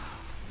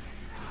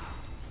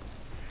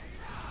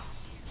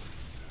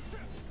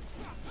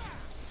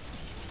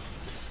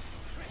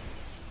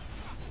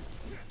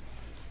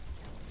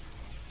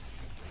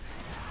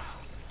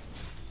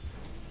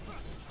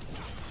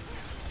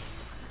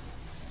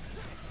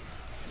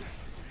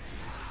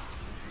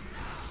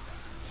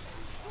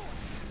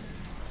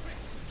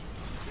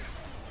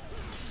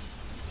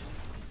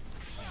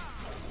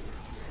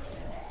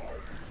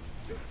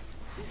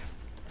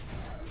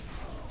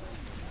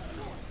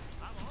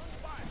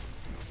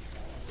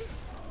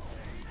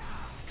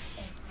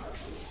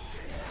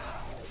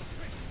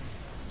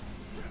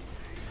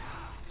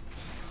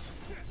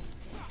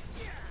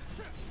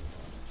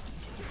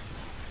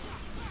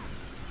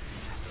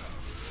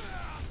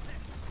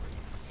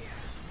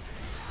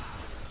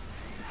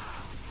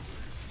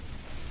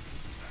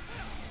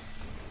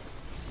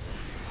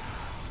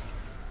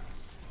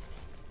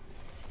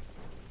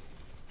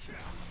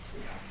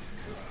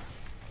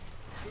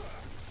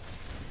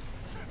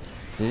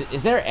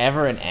 Is there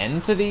ever an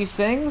end to these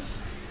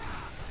things?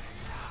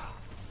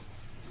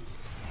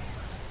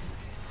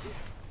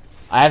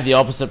 I have the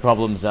opposite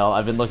problem, Zell.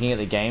 I've been looking at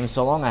the game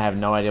so long, I have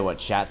no idea what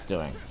chat's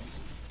doing.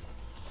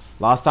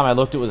 Last time I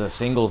looked, it was a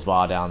singles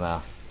bar down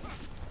there.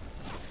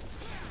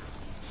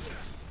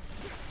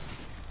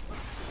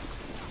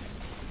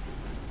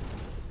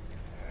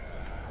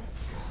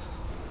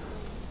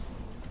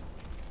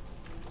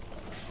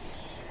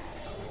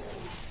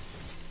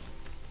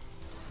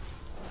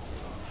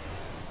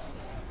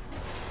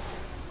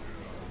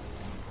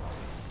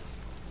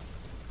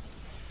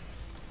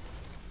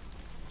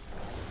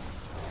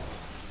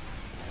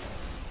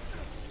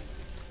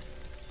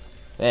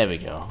 There we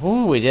go.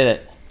 Ooh, we did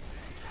it.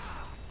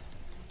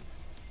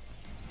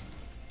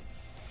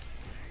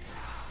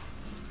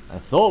 I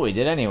thought we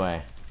did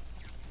anyway.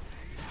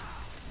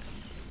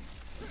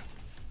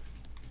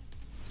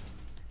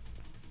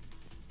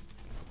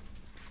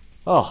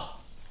 Oh,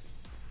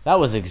 that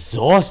was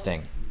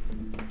exhausting.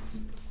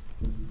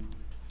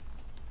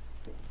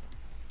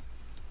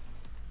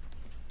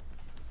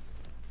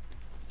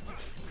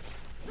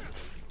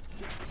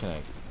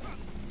 Okay.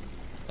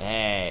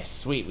 Hey,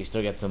 sweet, we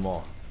still get some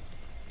more.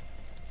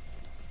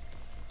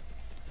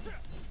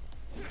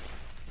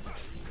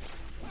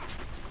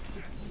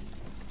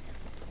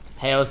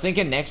 Hey, I was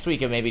thinking next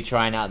week of maybe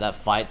trying out that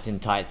fights in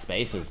tight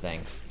spaces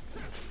thing.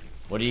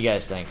 What do you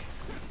guys think?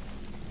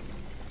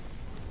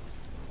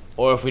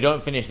 Or if we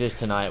don't finish this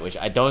tonight, which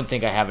I don't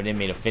think I have it in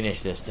me to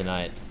finish this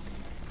tonight,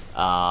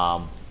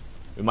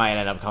 we might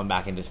end up coming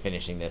back and just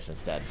finishing this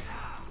instead.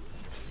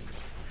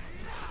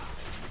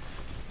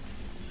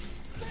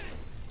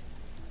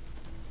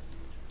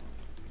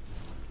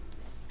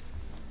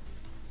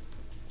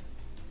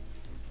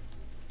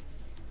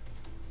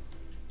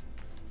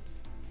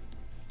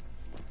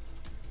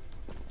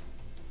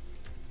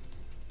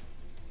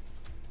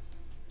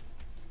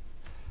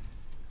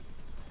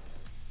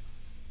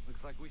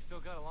 Looks like we still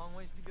got a long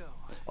ways to go.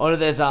 Oh,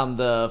 there's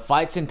the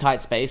Fights in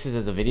Tight Spaces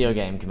is a video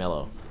game,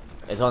 Camillo.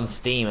 It's on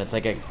Steam. It's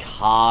like a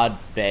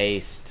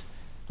card-based,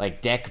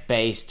 like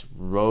deck-based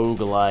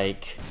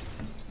roguelike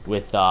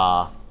with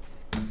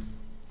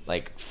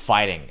like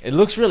fighting. It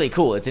looks really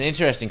cool. It's an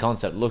interesting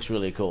concept. It looks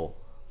really cool.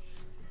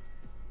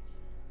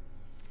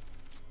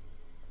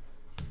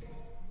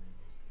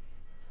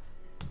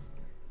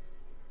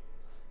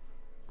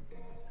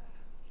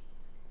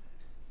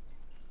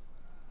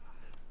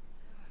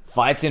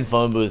 Fights in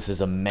phone booths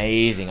is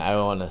amazing. I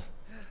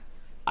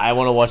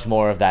wanna watch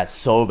more of that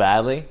so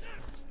badly.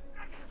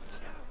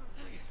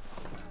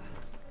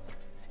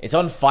 It's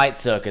on Fight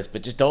Circus,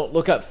 but just don't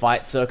look up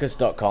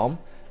fightcircus.com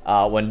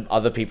when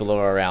other people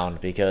are around,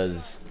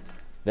 because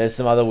there's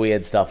some other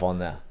weird stuff on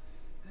there.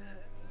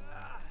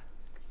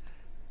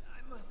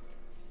 I must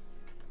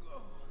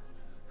go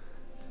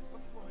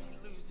before he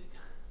loses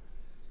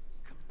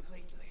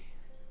completely.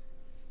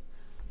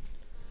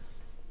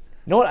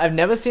 You know what? I've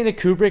never seen a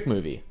Kubrick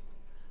movie.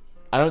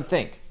 I don't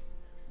think.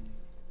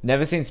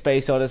 Never seen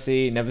Space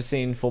Odyssey, never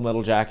seen Full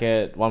Metal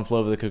Jacket, One Flew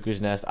Over the Cuckoo's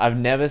Nest. I've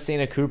never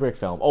seen a Kubrick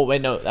film. Oh, wait,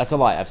 no, that's a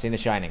lie. I've seen The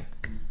Shining.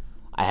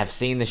 I have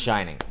seen The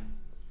Shining.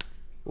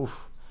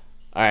 Oof.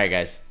 Alright,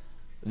 guys.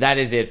 That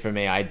is it for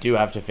me. I do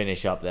have to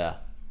finish up there.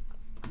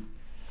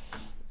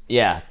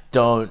 Yeah,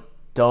 don't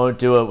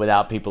do it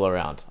without people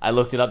around. I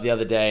looked it up the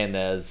other day and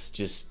there's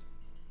just,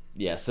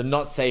 yeah, some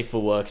not safe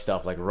for work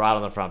stuff, like right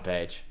on the front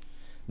page.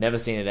 Never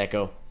seen it,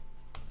 Echo.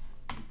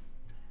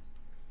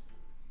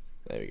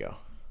 There we go.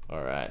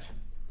 Alright.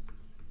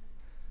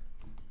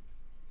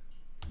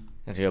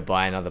 Have to go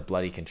buy another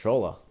bloody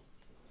controller.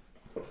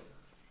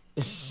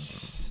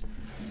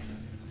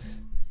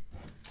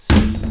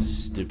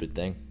 Stupid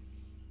thing.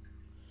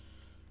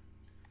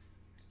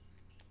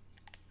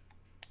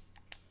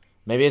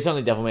 Maybe it's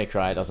only Devil May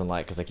Cry it doesn't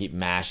like because I keep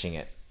mashing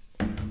it.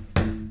 There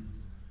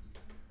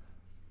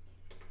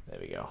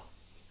we go.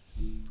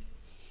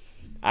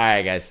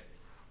 Alright, guys.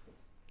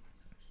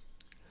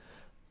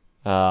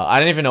 I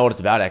don't even know what it's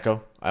about,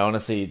 Echo. I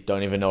honestly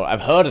don't even know.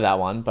 I've heard of that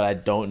one, but I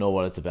don't know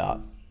what it's about.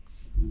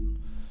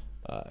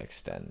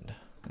 extend.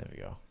 There we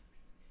go.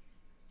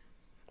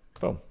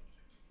 Boom.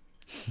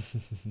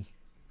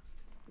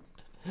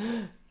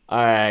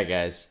 Alright,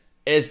 guys.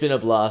 It's been a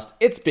blast.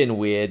 It's been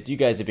weird. You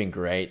guys have been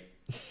great.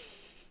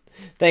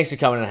 Thanks for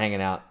coming and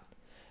hanging out.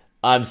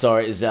 I'm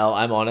sorry, Zell.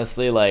 I'm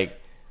honestly, like,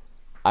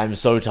 I'm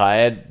so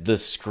tired. The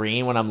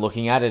screen, when I'm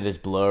looking at it, is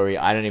blurry.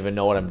 I don't even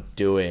know what I'm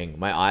doing.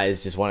 My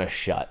eyes just want to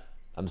shut.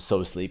 I'm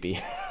so sleepy.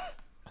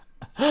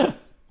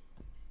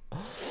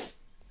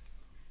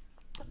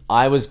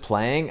 I was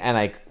playing, and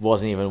I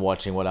wasn't even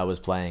watching what I was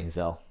playing,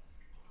 Zell.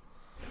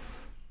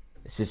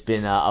 It's just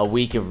been a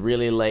week of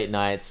really late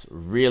nights,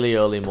 really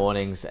early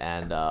mornings,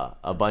 and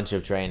a bunch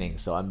of training,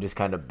 so I'm just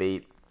kind of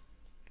beat.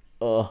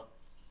 But,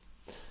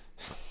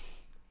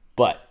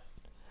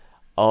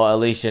 oh,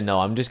 Alicia,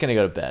 no, I'm just going to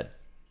go to bed.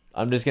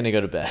 I'm just going to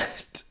go to bed.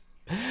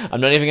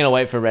 I'm not even going to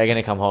wait for Reagan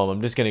to come home.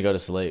 I'm just going to go to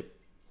sleep.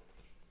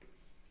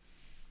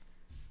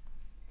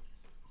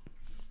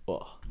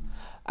 Oh.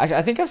 Actually,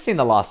 I think I've seen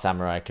The Last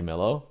Samurai,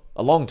 Camillo.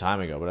 A long time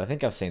ago, but I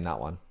think I've seen that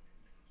one.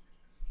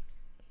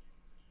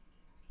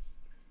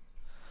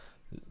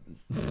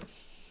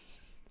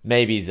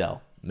 Maybe,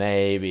 Zell.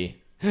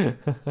 Maybe.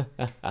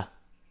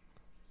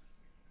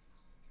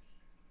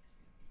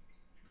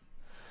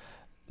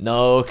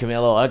 No,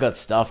 Camilo, I got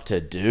stuff to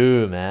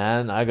do,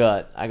 man. I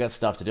got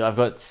stuff to do. I've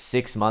got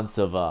 6 months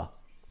of I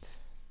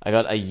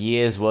got a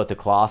year's worth of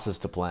classes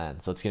to plan,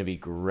 so it's gonna be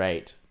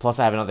great. Plus,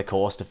 I have another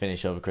course to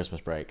finish over Christmas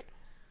break.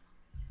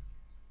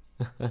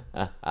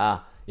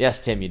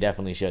 Yes, Tim, you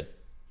definitely should.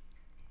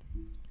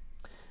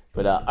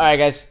 But all right,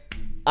 guys,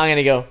 I'm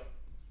gonna go.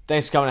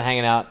 Thanks for coming and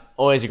hanging out.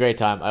 Always a great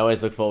time. I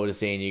always look forward to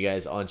seeing you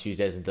guys on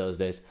Tuesdays and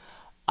Thursdays.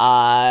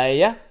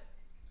 Yeah.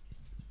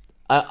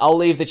 I'll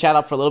leave the chat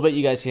up for a little bit.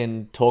 You guys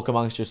can talk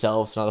amongst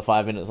yourselves for another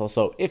 5 minutes or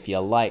so if you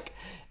like.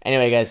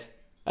 Anyway, guys,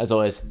 as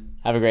always,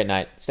 have a great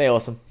night. Stay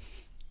awesome.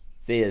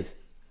 See yous.